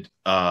gifted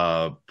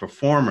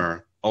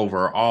performer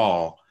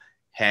overall,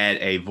 had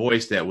a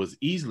voice that was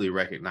easily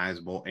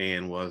recognizable,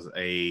 and was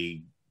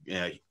a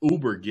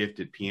uber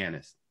gifted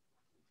pianist.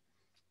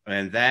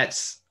 And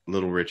that's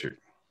Little Richard.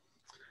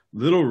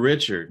 Little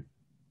Richard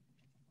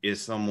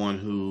is someone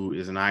who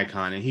is an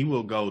icon, and he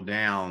will go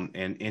down,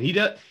 and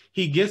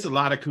he gets a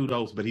lot of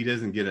kudos, but he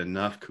doesn't get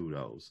enough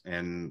kudos,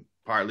 and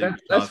partly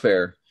that's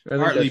fair.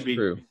 Partly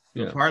true.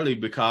 Yeah. Partly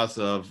because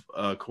of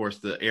course,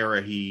 the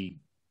era he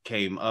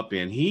came up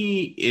in.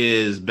 He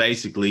is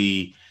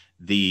basically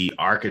the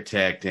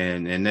architect,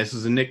 and this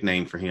is a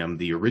nickname for him,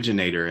 the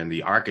originator and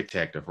the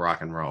architect of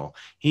rock and roll.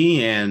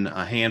 He and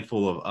a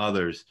handful of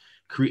others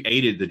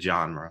created the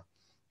genre,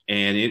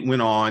 and it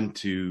went on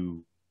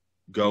to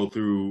go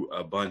through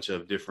a bunch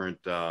of different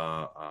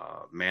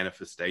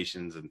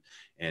manifestations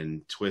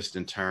and twists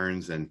and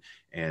turns and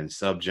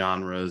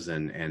subgenres,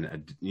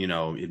 and you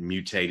know, it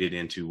mutated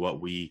into what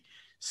we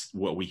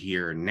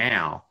hear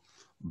now.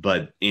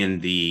 But in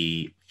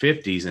the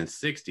 50s and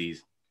 60s,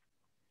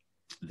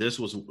 this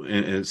was,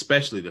 and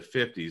especially the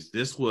 50s,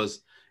 this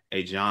was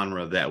a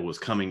genre that was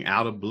coming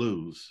out of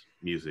blues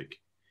music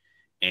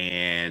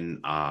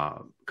and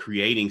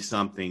creating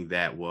something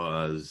that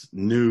was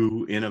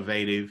new,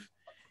 innovative.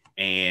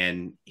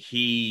 And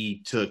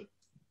he took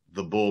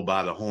the bull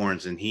by the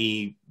horns, and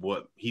he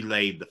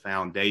laid the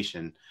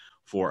foundation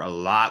for a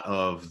lot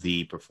of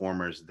the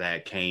performers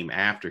that came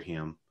after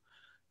him.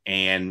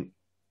 And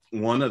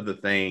one of the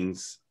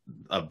things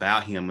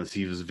about him was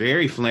he was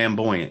very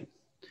flamboyant,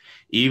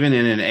 even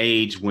in an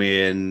age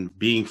when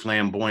being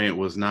flamboyant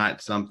was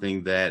not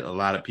something that a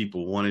lot of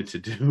people wanted to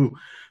do,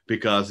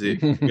 because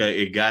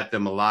it got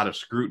them a lot of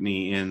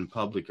scrutiny in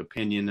public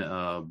opinion,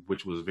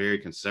 which was very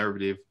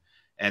conservative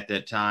at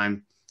that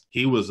time.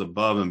 He was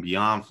above and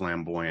beyond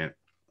flamboyant,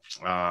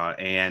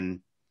 and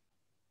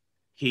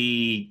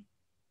he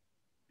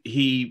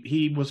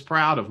was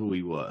proud of who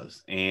he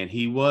was, and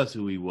he was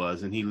who he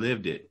was, and he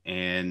lived it,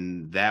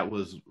 and that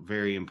was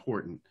very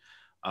important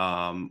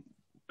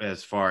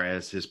as far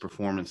as his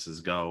performances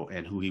go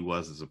and who he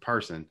was as a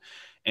person.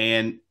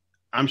 And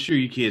I'm sure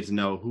you kids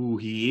know who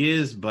he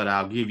is, but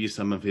I'll give you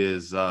some of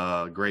his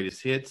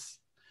greatest hits.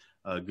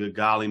 Good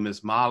Golly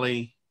Miss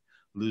Molly,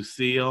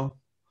 Lucille,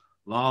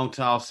 Long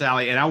Tall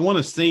Sally. And I want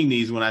to sing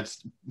these when I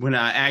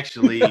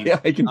actually yeah,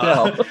 I can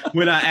tell.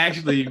 when I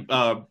actually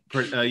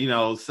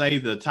say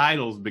the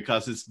titles,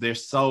 because they're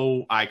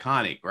so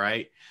iconic,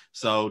 right?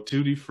 So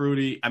Tutti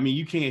Frutti, I mean,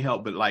 you can't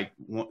help but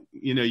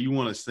you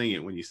want to sing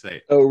it when you say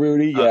it. Oh,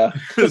 Rudy, yeah.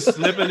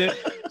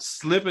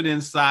 slipping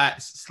and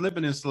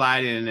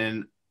sliding,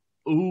 and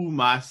ooh,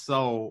 my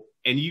soul.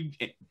 And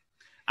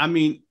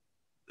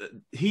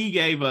he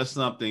gave us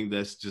something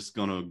that's just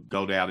gonna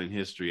go down in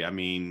history. I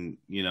mean,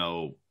 you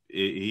know,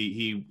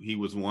 he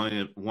was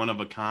one of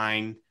a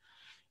kind.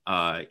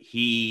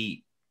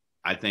 He,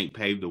 I think,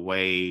 paved the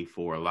way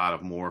for a lot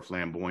of more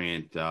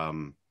flamboyant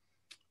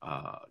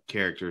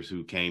characters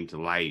who came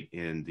to light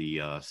in the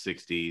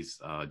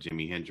 60s,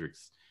 Jimi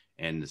Hendrix,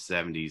 and the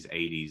 70s,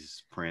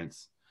 80s,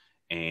 Prince.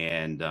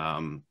 And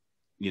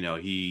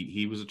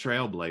he was a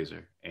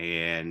trailblazer,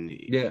 and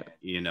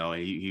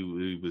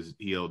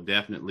he'll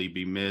definitely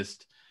be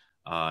missed.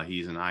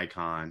 He's an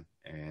icon,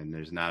 and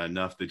there's not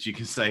enough that you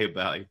can say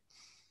about him.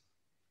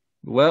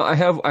 Well, I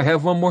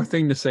have one more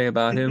thing to say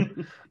about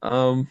him.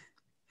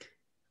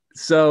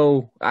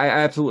 So I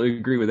absolutely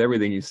agree with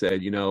everything you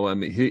said. You know, I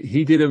mean,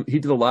 he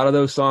did a lot of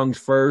those songs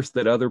first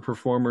that other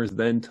performers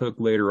then took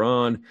later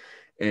on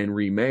and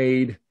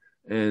remade.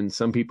 And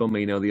some people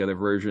may know the other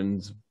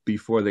versions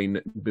before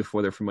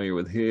they're familiar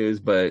with his.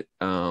 But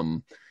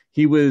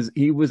he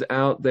was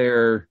out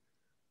there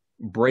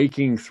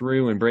breaking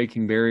through and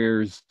breaking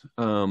barriers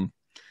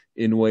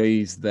in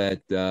ways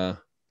that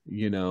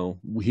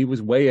he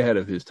was way ahead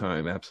of his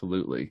time.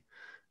 Absolutely.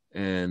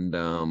 And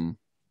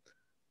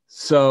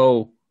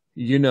so,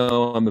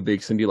 I'm a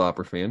big Cyndi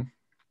Lauper fan.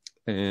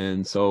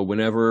 And so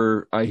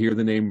whenever I hear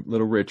the name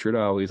Little Richard,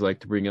 I always like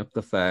to bring up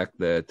the fact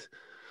that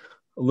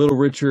Little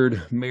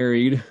Richard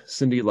married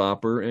Cyndi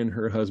Lauper and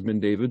her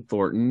husband David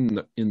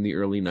Thornton in the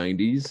early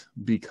 90s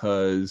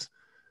because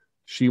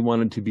she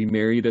wanted to be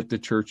married at the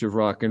Church of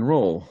Rock and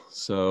Roll.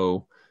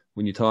 So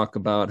when you talk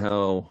about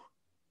how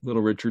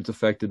Little Richard's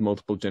affected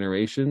multiple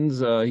generations,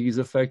 he's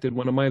affected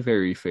one of my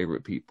very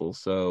favorite people.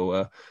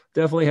 So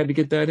definitely had to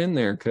get that in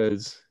there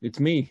because it's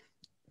me.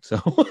 So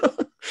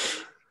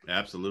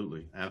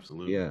absolutely.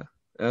 Yeah,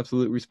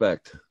 absolute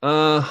respect.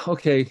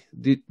 Okay.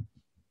 Did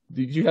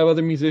you have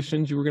other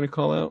musicians you were going to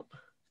call out?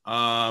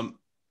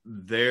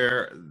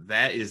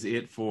 That is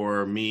it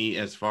for me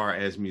as far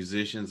as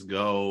musicians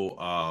go.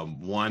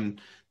 One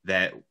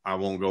that I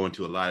won't go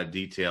into a lot of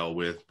detail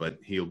with, but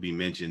he'll be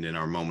mentioned in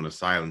our moment of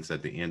silence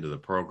at the end of the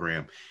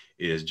program,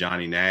 is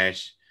Johnny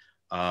Nash.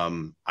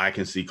 I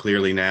can see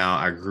clearly now.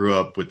 I grew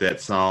up with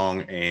that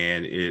song,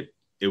 and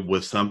it it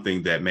was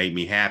something that made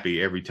me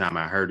happy every time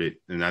I heard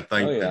it, and I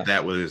think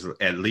that was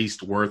at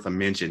least worth a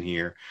mention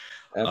here.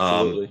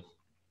 Absolutely.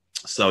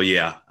 So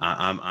yeah,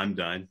 I'm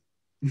done.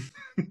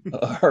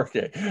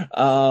 Okay.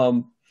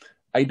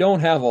 I don't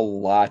have a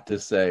lot to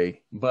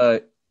say,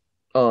 but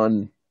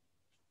on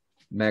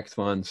Max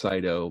von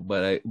Sydow,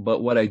 but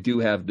what I do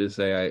have to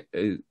say,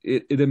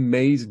 it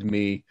amazed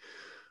me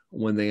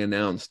when they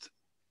announced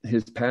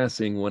his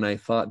passing, when I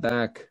thought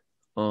back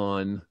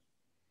on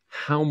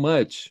how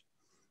much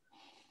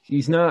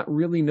he's not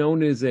really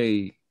known as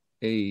a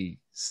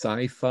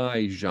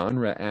sci-fi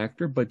genre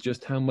actor, but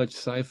just how much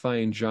sci-fi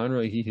and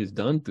genre he has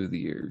done through the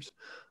years.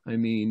 I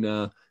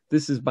mean,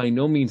 this is by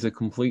no means a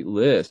complete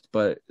list,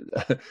 but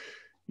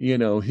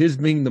his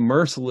being the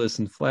Merciless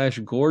and Flash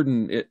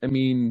Gordon, I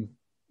mean,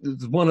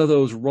 it's one of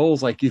those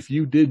roles like if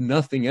you did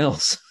nothing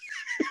else,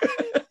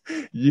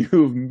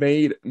 you've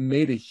made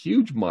a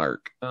huge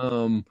mark.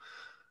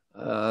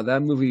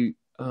 That movie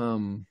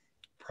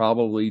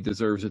probably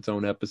deserves its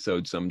own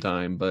episode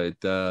sometime, but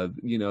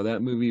that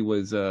movie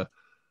was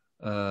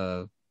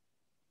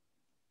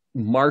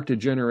marked a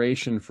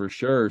generation for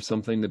sure.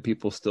 Something that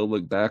people still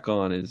look back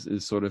on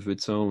is sort of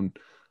its own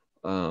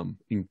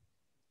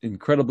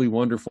incredibly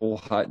wonderful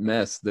hot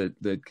mess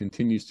that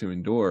continues to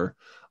endure.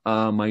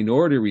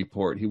 Minority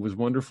Report, he was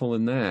wonderful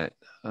in that.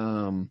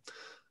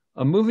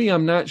 A movie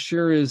I'm not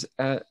sure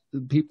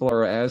people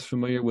are as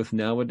familiar with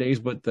nowadays,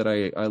 but that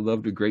I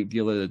loved a great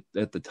deal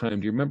at the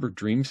time. Do you remember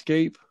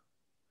Dreamscape?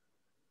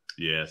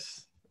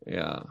 Yes.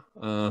 Yeah.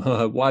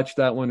 I watched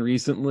that one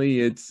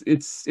recently.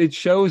 It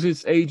shows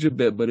its age a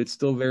bit, but it's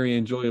still very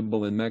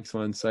enjoyable, and Max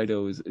von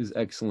Sydow is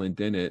excellent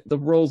in it. The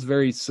role's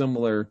very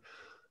similar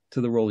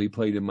to the role he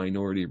played in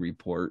Minority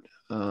Report.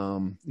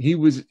 He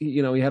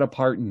had a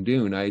part in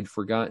Dune. I had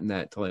forgotten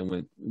that till I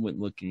went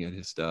looking at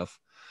his stuff.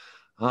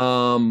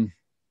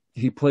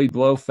 He played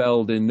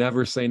Blofeld in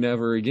Never Say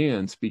Never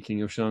Again,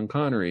 speaking of Sean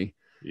Connery.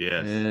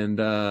 Yes. And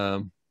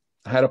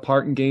had a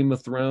part in Game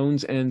of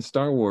Thrones and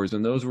Star Wars,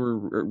 and those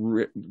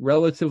were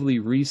relatively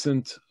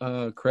recent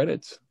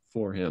credits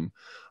for him.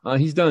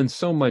 He's done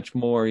so much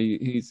more.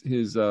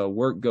 His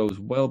work goes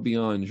well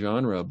beyond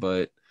genre,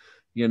 but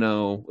it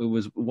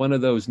was one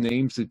of those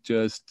names that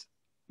just,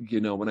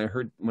 when I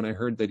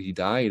heard that he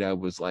died, I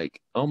was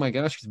like, oh my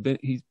gosh,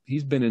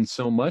 he's been in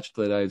so much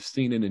that I've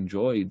seen and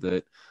enjoyed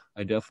that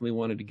I definitely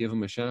wanted to give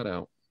him a shout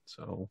out.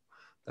 So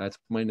that's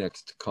my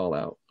next call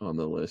out on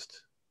the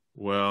list.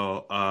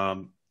 Well,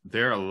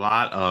 there are a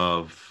lot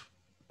of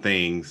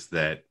things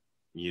that,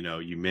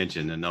 you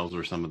mentioned, and those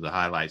were some of the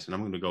highlights. And I'm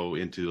going to go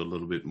into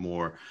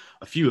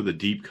a few of the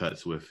deep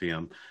cuts with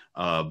him.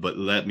 But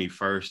let me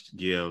first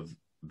give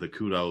the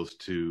kudos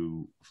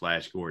to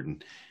Flash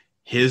Gordon.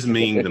 His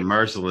being the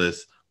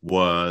Merciless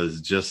was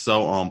just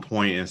so on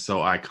point and so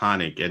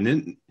iconic. And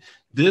then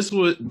this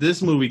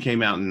movie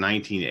came out in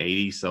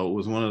 1980, so it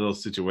was one of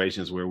those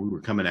situations where we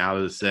were coming out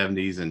of the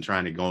 70s and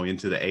trying to go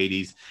into the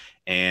 80s.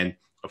 And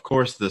of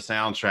course, the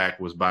soundtrack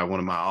was by one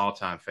of my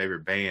all-time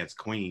favorite bands,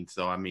 Queen.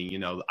 So, I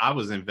mean, I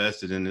was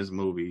invested in this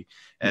movie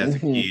as a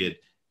kid,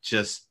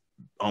 just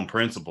on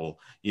principle,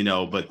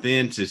 but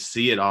then to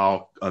see it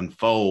all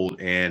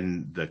unfold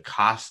and the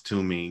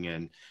costuming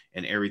and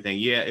everything.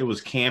 Yeah, it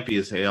was campy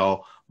as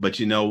hell, but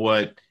you know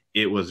what?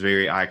 It was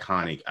very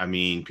iconic. I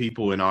mean,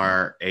 people in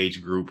our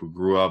age group who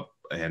grew up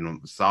and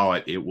saw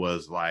it, it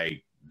was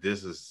like,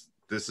 this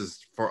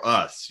is for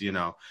us,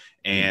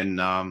 and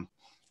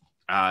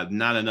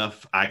not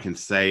enough I can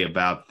say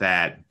about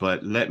that,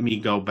 but let me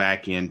go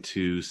back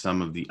into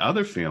some of the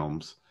other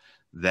films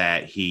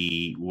that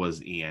he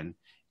was in.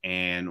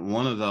 And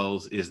one of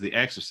those is The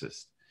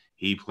Exorcist.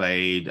 He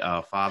played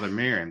Father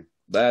Merrin.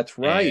 That's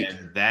right.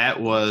 And that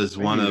was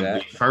one of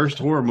the first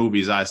horror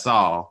movies I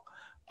saw.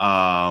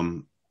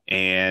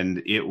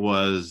 And it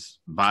was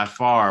by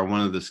far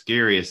one of the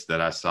scariest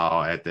that I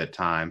saw at that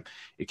time.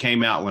 It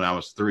came out when I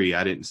was 3.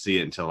 I didn't see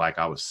it until like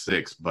I was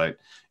 6, but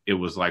it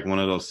was like one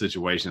of those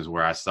situations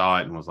where I saw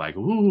it and was like,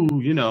 ooh,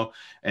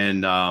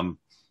 and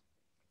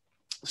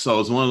so it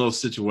was one of those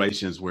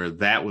situations where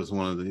that was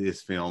one of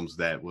his films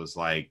that was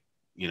like,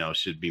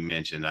 should be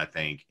mentioned, I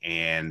think.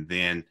 And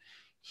then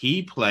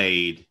he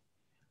played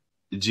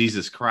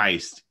Jesus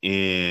Christ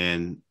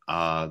in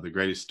The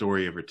Greatest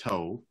Story Ever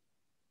Told.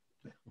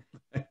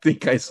 I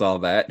think I saw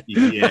that.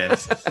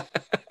 Yes.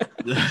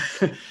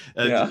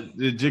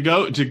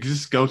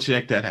 Just go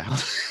check that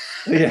out.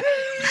 Yeah.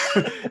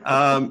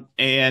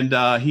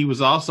 And he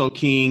was also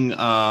King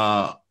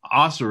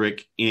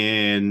Osric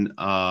in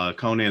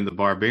Conan the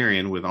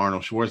Barbarian with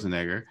Arnold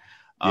Schwarzenegger.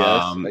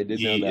 Yes, I did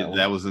know that one.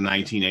 That was a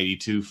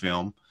 1982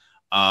 film.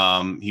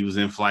 He was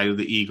in Flight of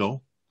the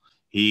Eagle.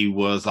 He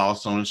was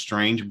also in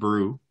Strange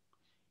Brew.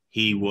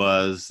 He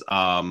was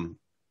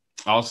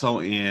also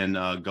in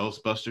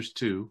Ghostbusters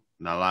 2.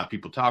 Not a lot of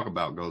people talk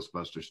about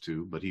Ghostbusters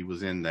 2, but he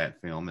was in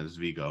that film as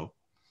Vigo.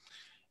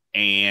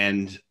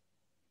 And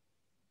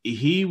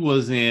he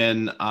was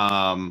in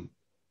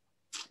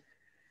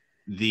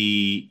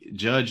the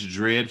Judge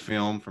Dredd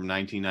film from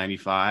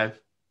 1995.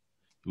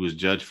 He was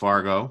Judge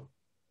Fargo.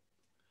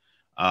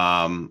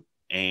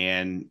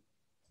 and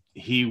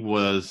he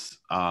was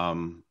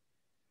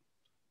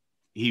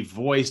he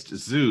voiced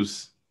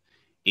Zeus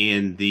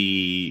in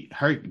the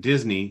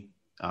Disney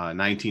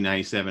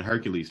 1997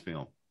 Hercules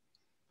film.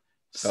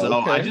 So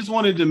Okay. I just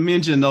wanted to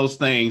mention those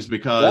things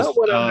because That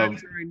one I'm not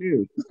sure I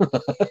knew.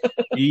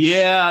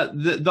 yeah,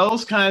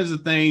 those kinds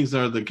of things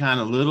are the kind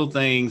of little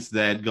things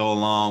that go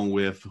along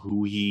with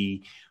who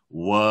he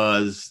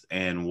was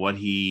and what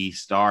he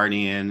starred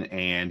in.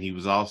 And he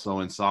was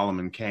also in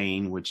Solomon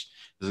Kane, which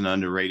is an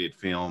underrated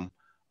film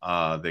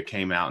that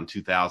came out in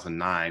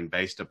 2009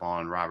 based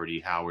upon Robert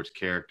E. Howard's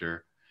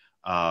character.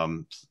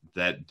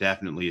 That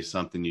definitely is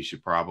something you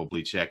should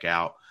probably check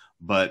out.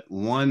 But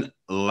one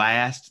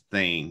last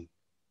thing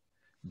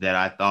that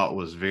I thought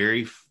was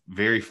very,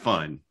 very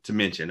fun to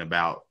mention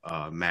about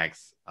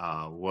Max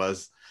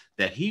was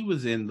that he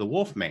was in The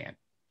Wolfman.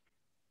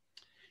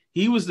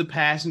 He was the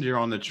passenger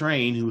on the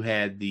train who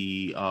had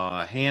the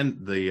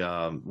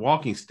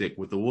walking stick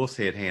with the wolf's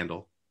head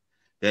handle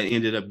that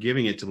ended up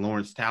giving it to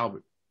Lawrence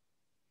Talbot.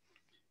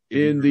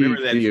 In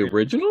the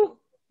original?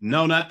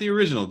 No, not the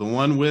original. The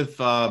one with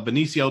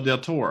Benicio del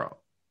Toro.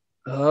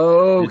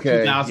 Oh,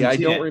 okay. Yeah, I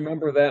don't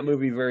remember that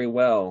movie very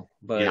well,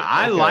 but yeah,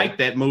 I liked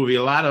that movie.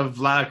 A lot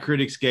of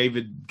critics gave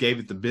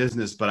it the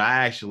business, but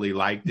I actually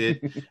liked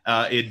it.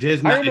 It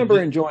did not. I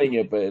remember enjoying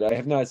it, but I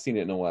have not seen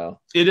it in a while.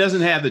 It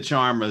doesn't have the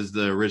charm as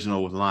the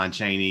original with Lon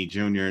Chaney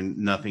Jr.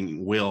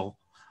 Nothing will.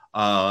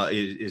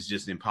 It's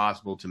just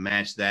impossible to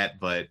match that.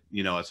 But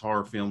you know, as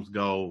horror films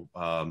go,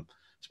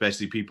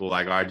 especially people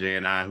like RJ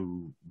and I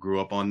who grew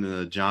up on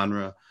the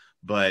genre,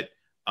 but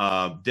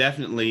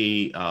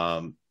definitely.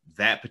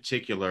 That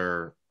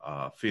particular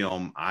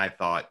film, I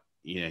thought,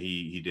 you know,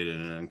 he did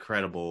an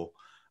incredible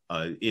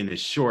in a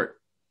short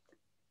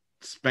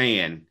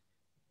span.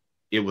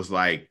 It was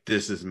like,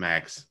 this is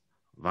Max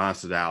von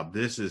Sydow.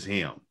 This is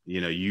him.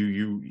 You know,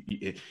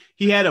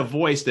 he had a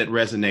voice that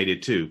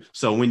resonated too.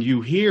 So when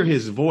you hear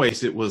his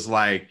voice, it was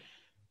like,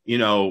 you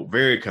know,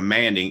 very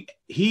commanding.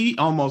 He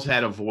almost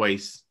had a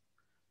voice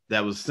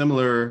that was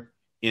similar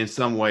in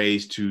some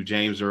ways to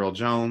James Earl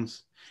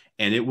Jones.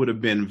 And it would have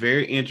been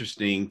very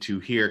interesting to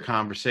hear a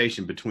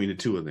conversation between the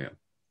two of them.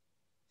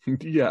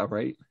 Yeah,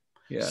 right.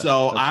 Yeah.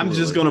 So absolutely. I'm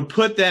just going to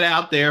put that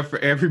out there for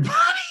everybody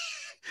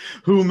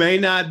who may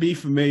not be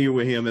familiar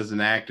with him as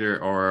an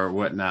actor or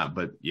whatnot.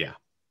 But yeah.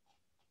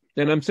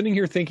 And I'm sitting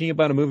here thinking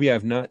about a movie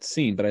I've not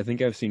seen, but I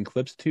think I've seen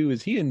clips too.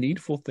 Is he in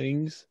Needful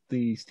Things,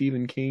 the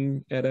Stephen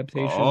King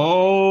adaptation?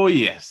 Oh,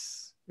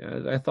 yes.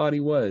 Yeah, I thought he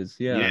was.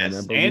 Yeah.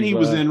 Yes. And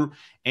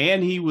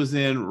he was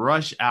in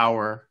Rush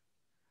Hour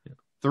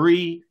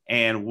 3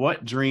 and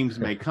What Dreams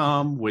May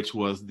Come, which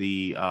was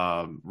the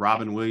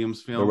Robin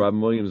Williams film. The Robin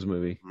Williams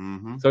movie.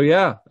 Mm-hmm. So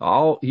yeah,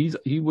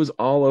 he was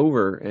all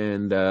over.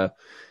 And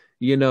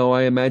you know,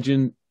 I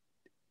imagine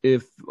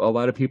if a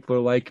lot of people are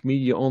like me,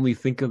 you only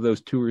think of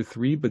those 2 or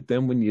 3, but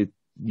then when you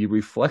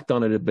reflect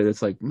on it a bit,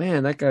 it's like,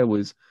 man, that guy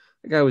was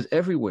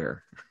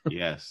everywhere.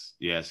 yes,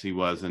 he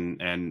was,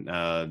 and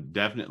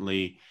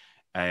definitely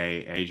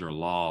a major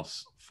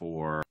loss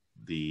for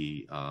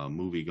the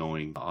movie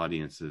going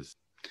audiences.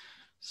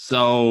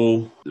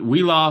 So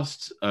we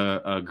lost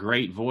a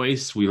great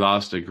voice. We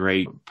lost a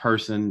great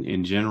person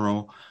in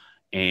general.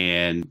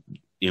 And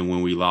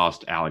when we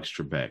lost Alex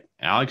Trebek.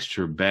 Alex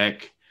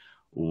Trebek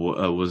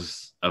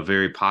was a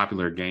very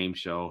popular game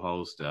show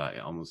host.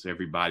 Almost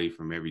everybody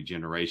from every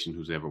generation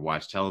who's ever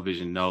watched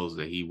television knows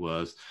that he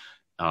was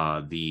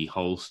the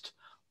host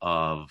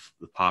of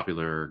the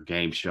popular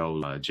game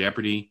show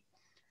Jeopardy.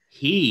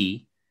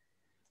 He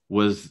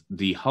was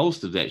the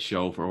host of that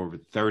show for over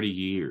 30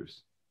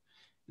 years.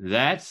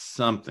 That's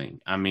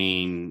something. I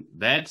mean,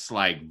 that's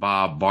like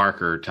Bob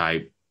Barker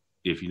type.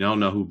 If you don't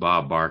know who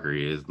Bob Barker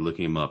is, look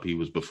him up. He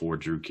was before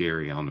Drew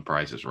Carey on The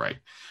Price is Right.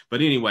 But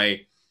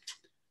anyway,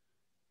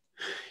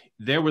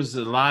 there was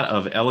a lot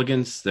of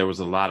elegance. There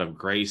was a lot of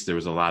grace. There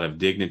was a lot of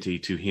dignity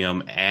to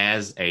him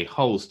as a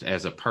host,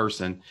 as a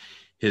person.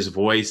 His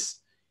voice,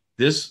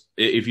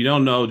 if you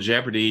don't know,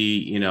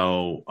 Jeopardy, you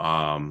know,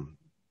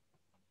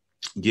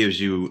 gives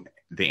you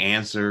the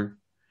answer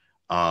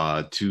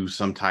to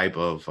some type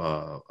of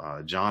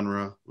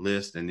genre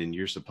list, and then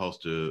you're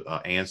supposed to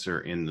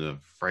answer in the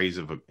phrase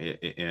of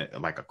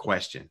like a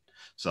question.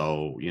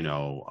 So, you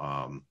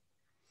know,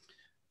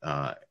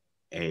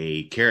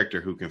 a character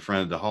who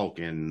confronted the Hulk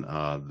in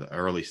the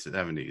early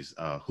 70s,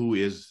 who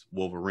is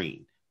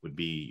Wolverine, would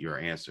be your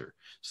answer.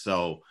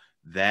 So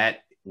that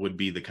would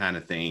be the kind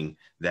of thing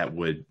that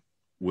would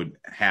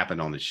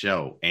happen on the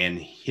show. And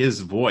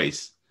his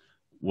voice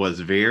was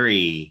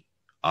very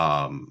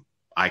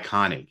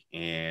iconic,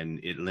 and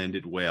it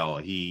lended well.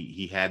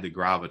 He had the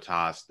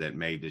gravitas that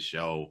made the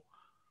show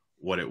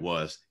what it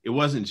was. It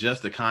wasn't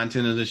just the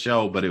content of the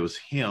show, but it was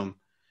him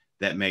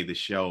that made the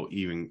show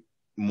even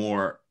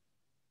more.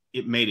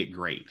 It made it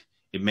great.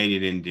 It made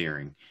it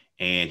endearing.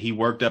 And he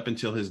worked up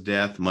until his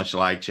death, much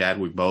like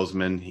Chadwick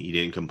Boseman. He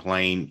didn't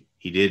complain.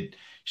 He did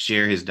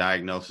share his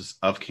diagnosis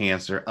of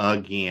cancer,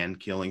 again,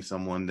 killing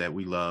someone that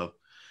we love.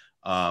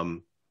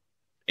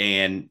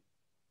 And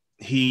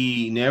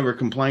he never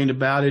complained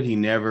about it. He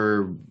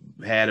never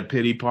had a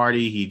pity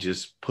party. He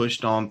just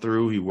pushed on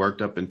through. He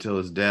worked up until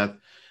his death.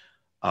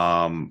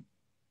 Um,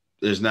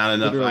 there's not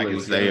enough I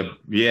can say.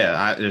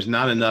 There's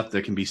not enough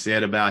that can be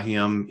said about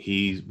him.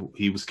 He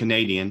was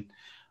Canadian.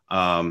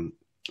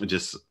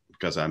 Just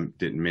because I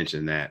didn't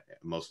mention that,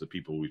 most of the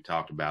people we've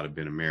talked about have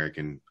been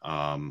American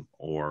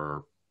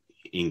or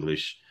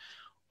English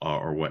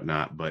or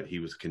whatnot, but he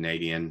was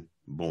Canadian,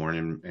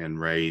 born and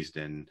raised,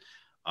 and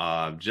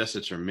just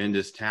a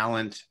tremendous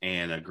talent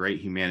and a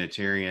great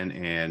humanitarian,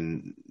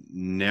 and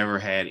never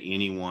had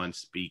anyone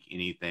speak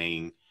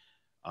anything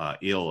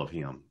ill of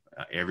him.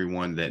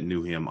 Everyone that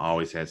knew him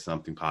always had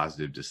something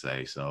positive to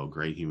say. So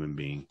great human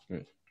being.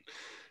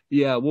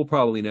 Yeah, we'll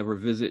probably never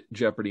visit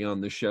Jeopardy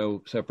on the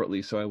show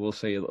separately, so I will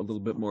say a little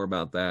bit more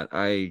about that.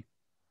 I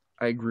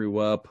grew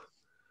up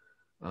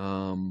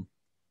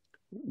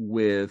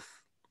with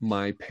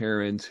my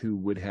parents who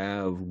would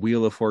have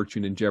Wheel of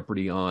Fortune and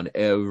Jeopardy on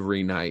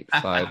every night,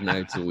 5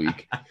 nights a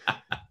week.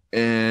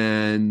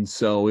 And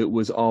so it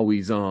was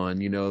always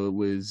on. It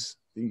was,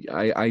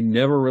 I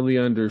never really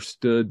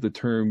understood the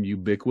term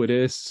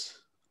ubiquitous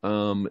in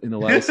a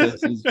lot of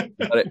senses,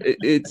 but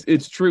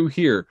it's true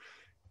here.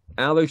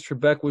 Alex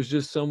Trebek was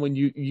just someone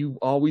you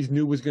always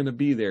knew was going to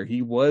be there.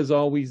 He was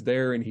always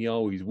there, and he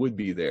always would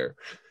be there.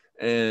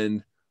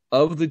 And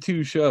of the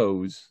two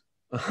shows,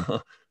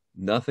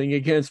 nothing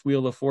against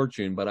Wheel of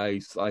Fortune, but I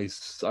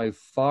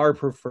far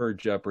prefer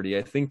Jeopardy.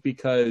 I think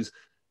because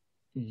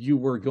you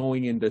were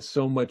going into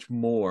so much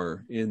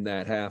more in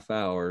that half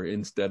hour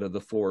instead of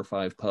the 4 or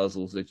 5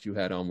 puzzles that you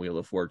had on Wheel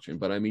of Fortune.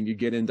 But I mean, you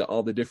get into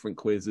all the different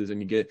quizzes,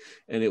 and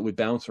it would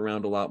bounce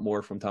around a lot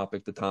more from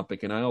topic to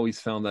topic. And I always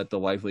found that the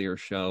livelier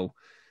show.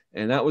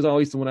 And that was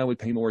always the one I would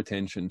pay more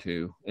attention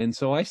to. And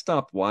so I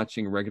stopped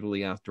watching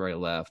regularly after I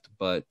left.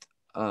 But,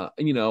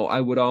 I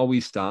would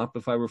always stop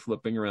if I were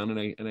flipping around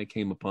and I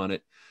came upon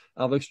it.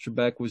 Alex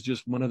Trebek was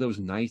just one of those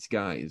nice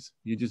guys.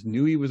 You just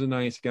knew he was a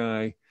nice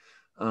guy.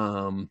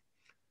 And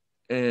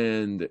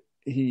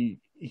he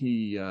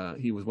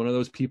was one of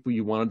those people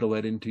you wanted to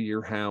let into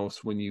your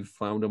house when you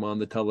found him on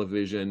the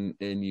television,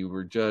 and you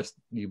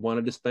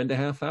wanted to spend a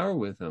half hour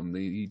with him.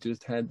 He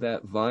just had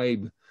that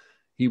vibe.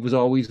 He was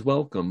always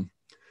welcome.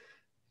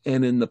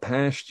 And in the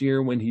past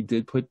year, when he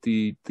did put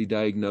the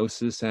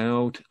diagnosis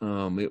out,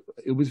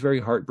 it was very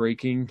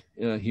heartbreaking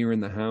here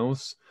in the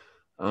house.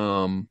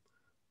 I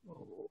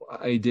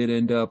did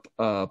end up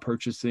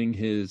purchasing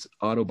his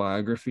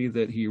autobiography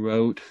that he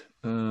wrote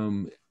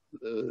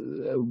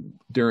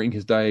during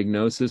his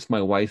diagnosis.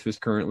 My wife is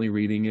currently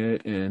reading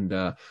it, and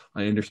I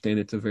understand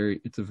it's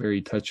a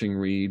very touching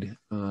read.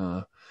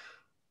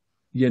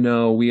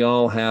 We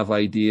all have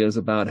ideas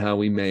about how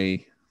we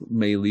may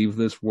leave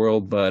this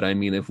world, but I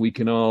mean, if we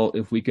can all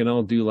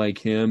do like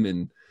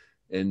him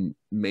and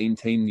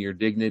maintain your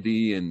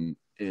dignity and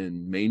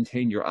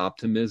maintain your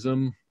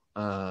optimism,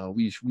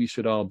 we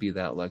should all be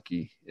that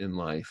lucky in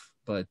life.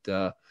 But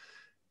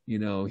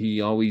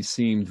he always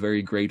seemed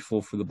very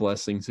grateful for the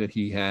blessings that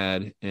he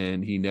had,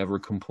 and he never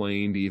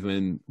complained,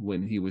 even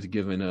when he was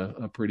given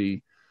a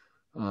pretty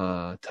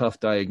tough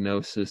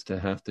diagnosis to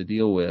have to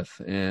deal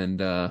with.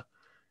 And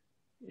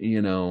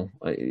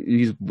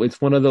it's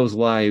one of those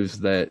lives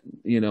that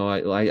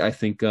I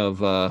think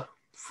of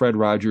Fred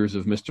Rogers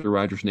of Mr.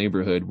 Rogers'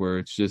 Neighborhood,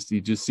 where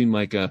he just seemed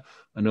like an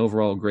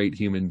overall great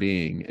human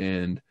being.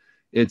 And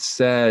it's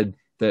sad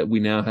that we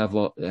now have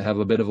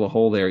a bit of a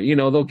hole there.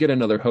 They'll get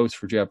another host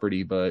for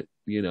Jeopardy, but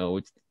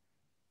it's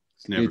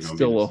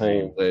still a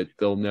hole that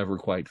they'll never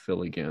quite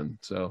fill again.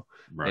 So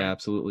right. I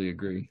absolutely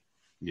agree.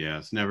 Yeah,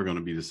 it's never going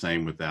to be the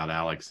same without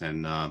Alex.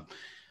 And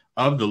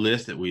of the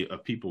list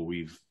of people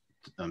we've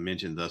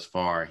mentioned thus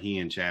far, he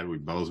and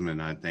Chadwick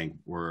Boseman, I think,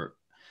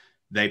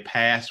 they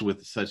passed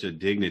with such a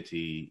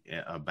dignity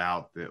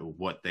about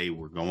what they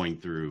were going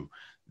through,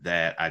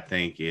 that I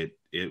think it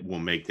will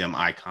make them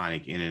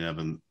iconic in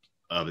and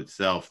of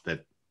itself,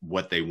 that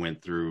what they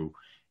went through,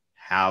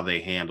 how they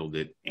handled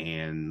it,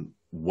 and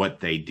what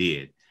they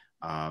did.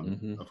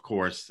 Of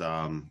course,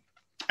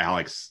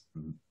 Alex,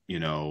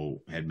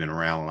 had been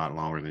around a lot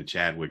longer than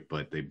Chadwick,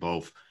 but they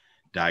both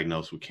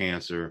diagnosed with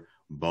cancer,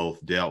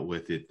 both dealt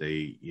with it.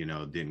 They,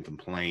 didn't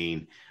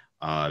complain,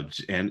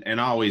 and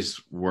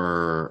always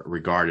were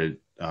regarded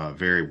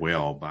very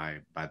well by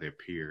their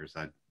peers.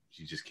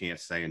 You just can't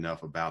say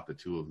enough about the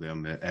two of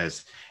them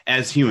as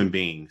human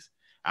beings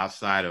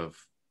outside of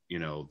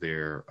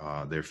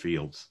their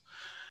fields.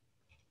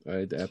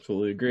 I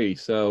absolutely agree.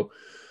 So,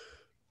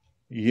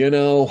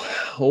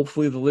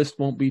 hopefully the list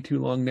won't be too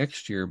long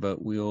next year,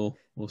 but we'll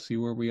see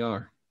where we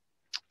are.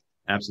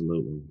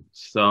 Absolutely.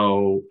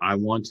 So I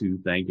want to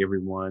thank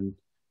everyone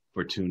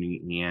for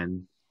tuning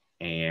in,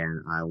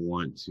 and I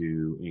want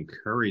to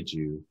encourage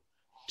you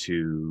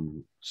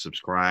to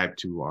subscribe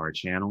to our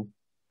channel.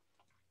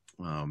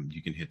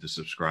 You can hit the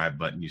subscribe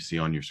button you see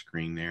on your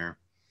screen there,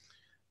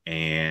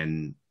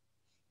 and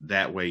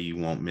that way you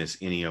won't miss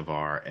any of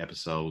our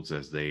episodes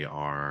as they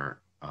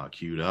are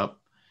queued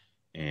up.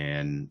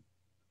 And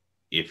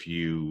if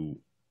you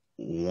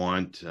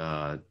want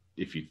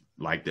if you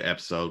like the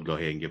episode, go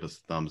ahead and give us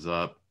a thumbs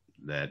up.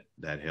 That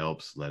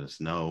helps. Let us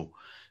know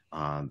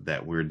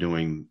that we're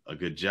doing a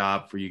good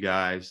job for you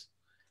guys.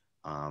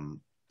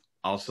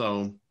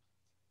 Also,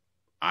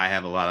 I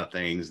have a lot of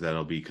things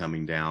that'll be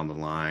coming down the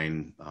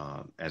line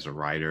as a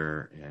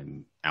writer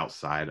and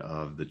outside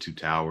of the Two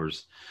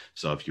Towers.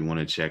 So if you want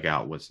to check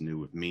out what's new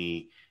with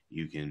me,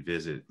 you can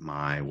visit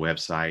my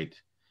website,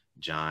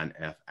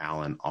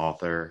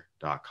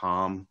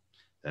 johnfallenauthor.com.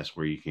 That's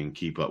where you can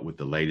keep up with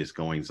the latest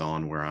goings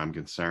on where I'm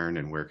concerned.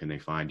 And where can they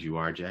find you,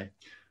 RJ?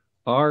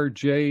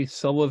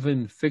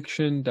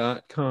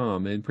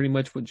 rjsullivanfiction.com. And pretty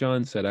much what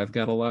John said, I've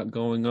got a lot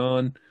going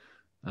on.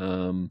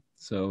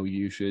 So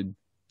you should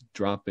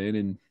drop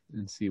in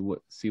and see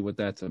what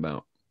that's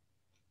about.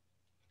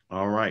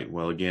 All right.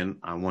 Well, again,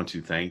 I want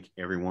to thank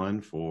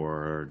everyone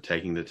for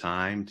taking the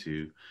time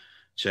to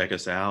check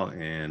us out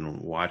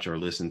and watch or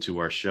listen to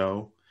our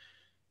show.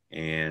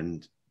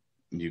 And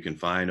you can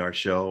find our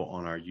show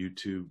on our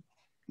YouTube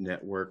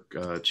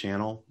network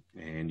channel.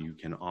 And you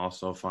can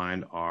also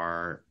find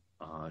our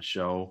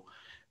show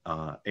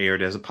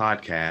aired as a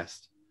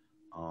podcast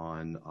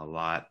on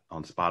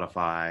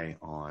Spotify,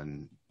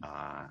 on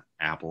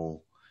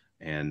Apple,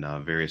 and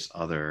various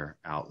other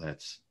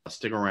outlets.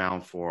 Stick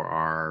around for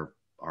our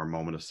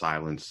moment of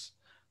silence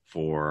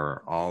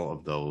for all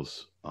of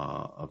those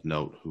of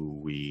note who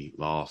we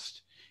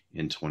lost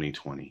in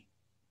 2020.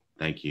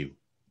 Thank you.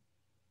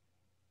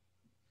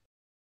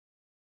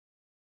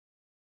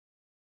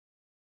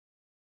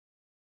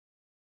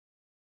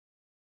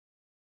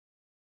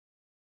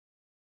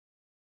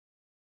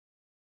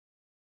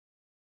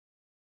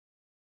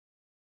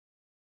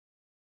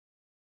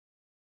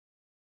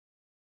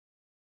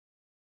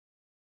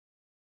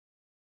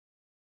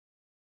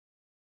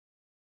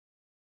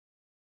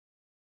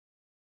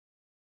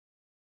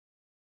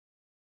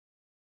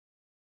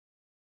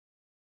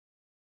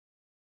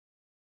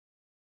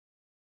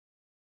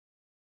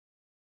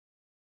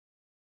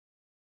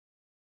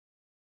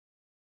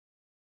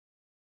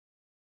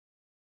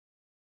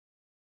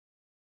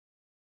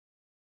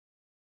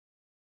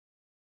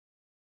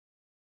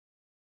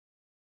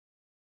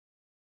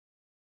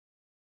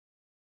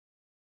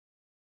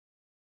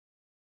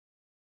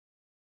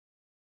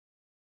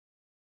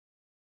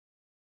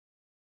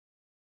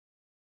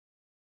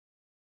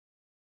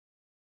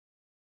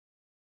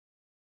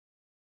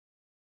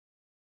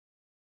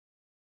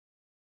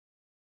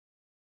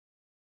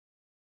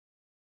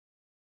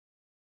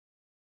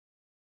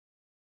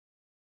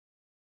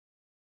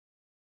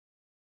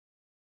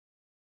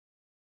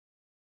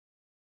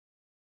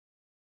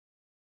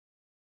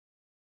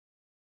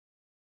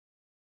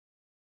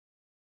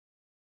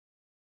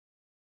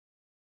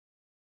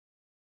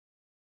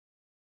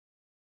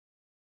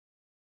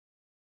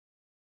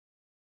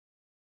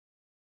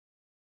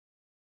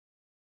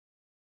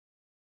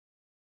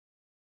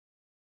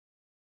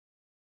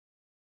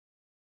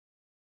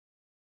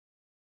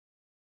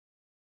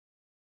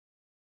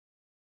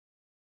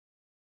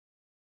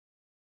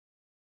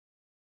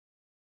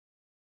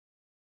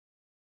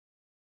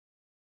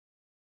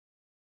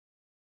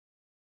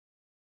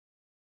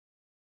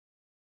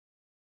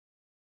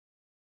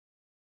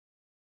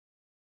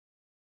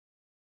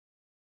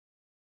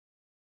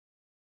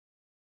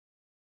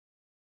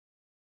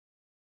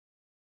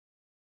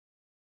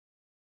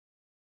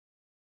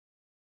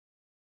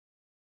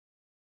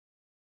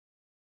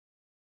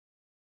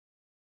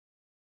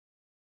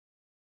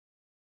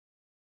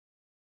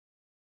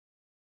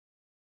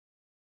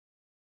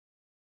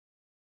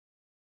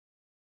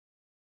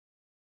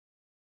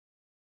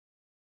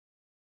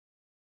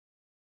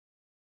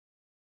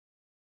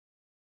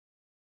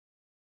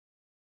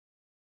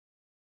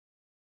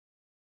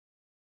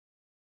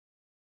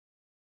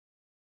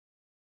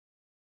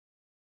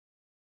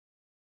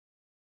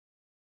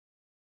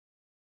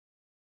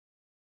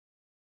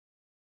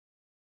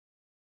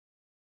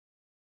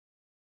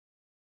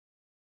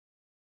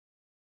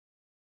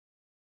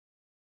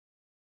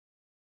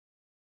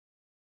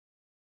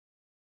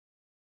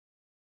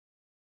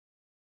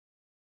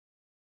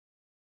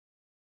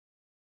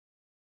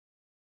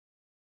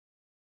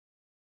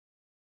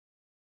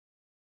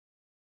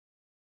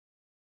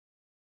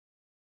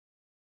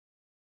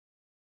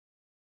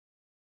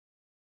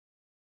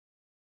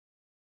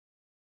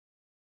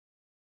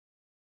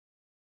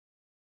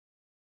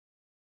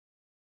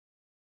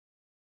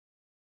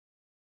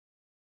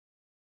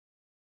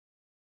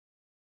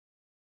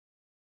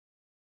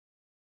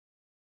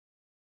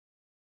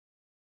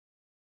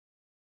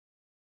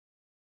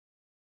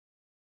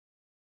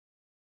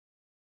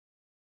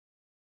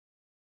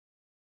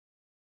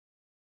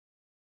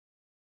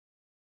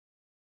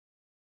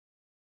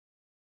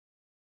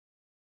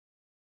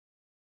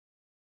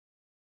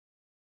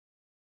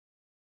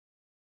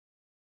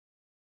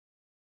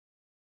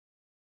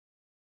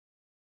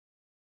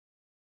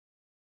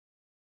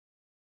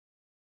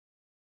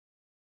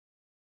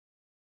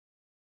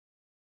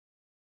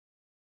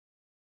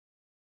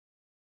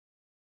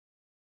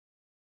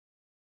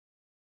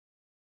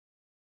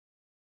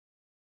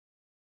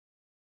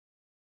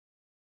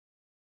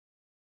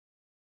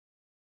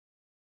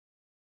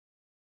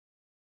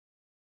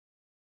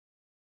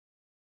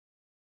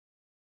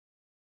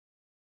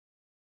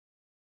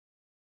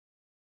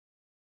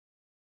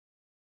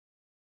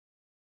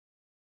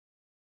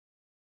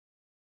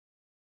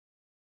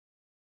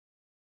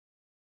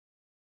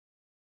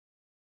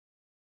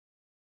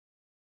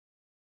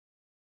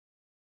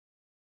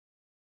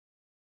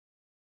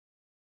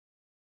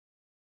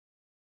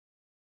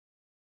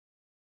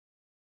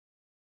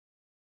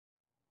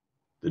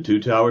 The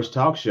Two Towers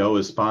Talk Show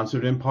is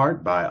sponsored in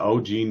part by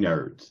OG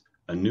Nerds,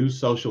 a new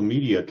social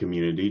media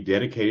community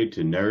dedicated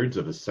to nerds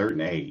of a certain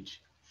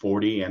age,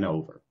 40 and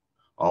over,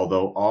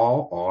 although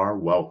all are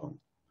welcome.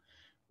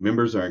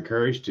 Members are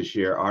encouraged to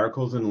share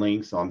articles and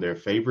links on their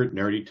favorite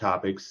nerdy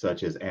topics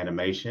such as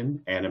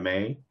animation,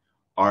 anime,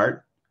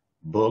 art,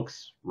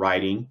 books,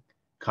 writing,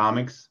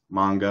 comics,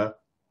 manga,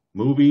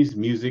 movies,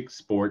 music,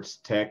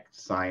 sports, tech,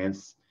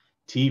 science,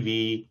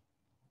 TV,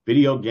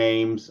 video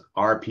games,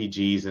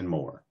 RPGs, and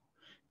more.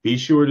 Be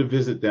sure to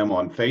visit them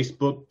on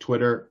Facebook,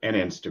 Twitter, and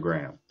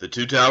Instagram. The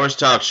Two Towers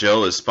Talk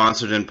Show is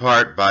sponsored in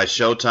part by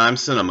Showtime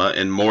Cinema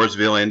in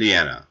Mooresville,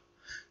 Indiana.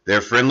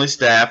 Their friendly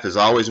staff is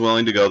always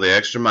willing to go the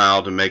extra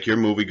mile to make your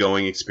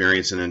movie-going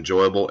experience an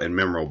enjoyable and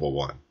memorable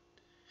one.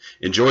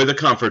 Enjoy the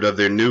comfort of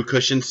their new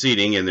cushioned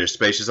seating in their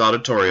spacious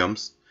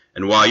auditoriums,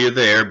 and while you're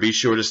there, be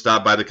sure to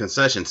stop by the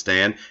concession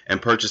stand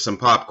and purchase some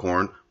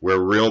popcorn where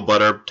real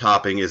butter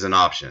topping is an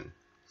option.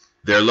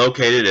 They're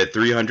located at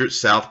 300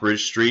 South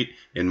Bridge Street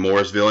in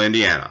Mooresville,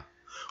 Indiana.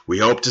 We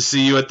hope to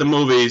see you at the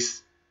movies.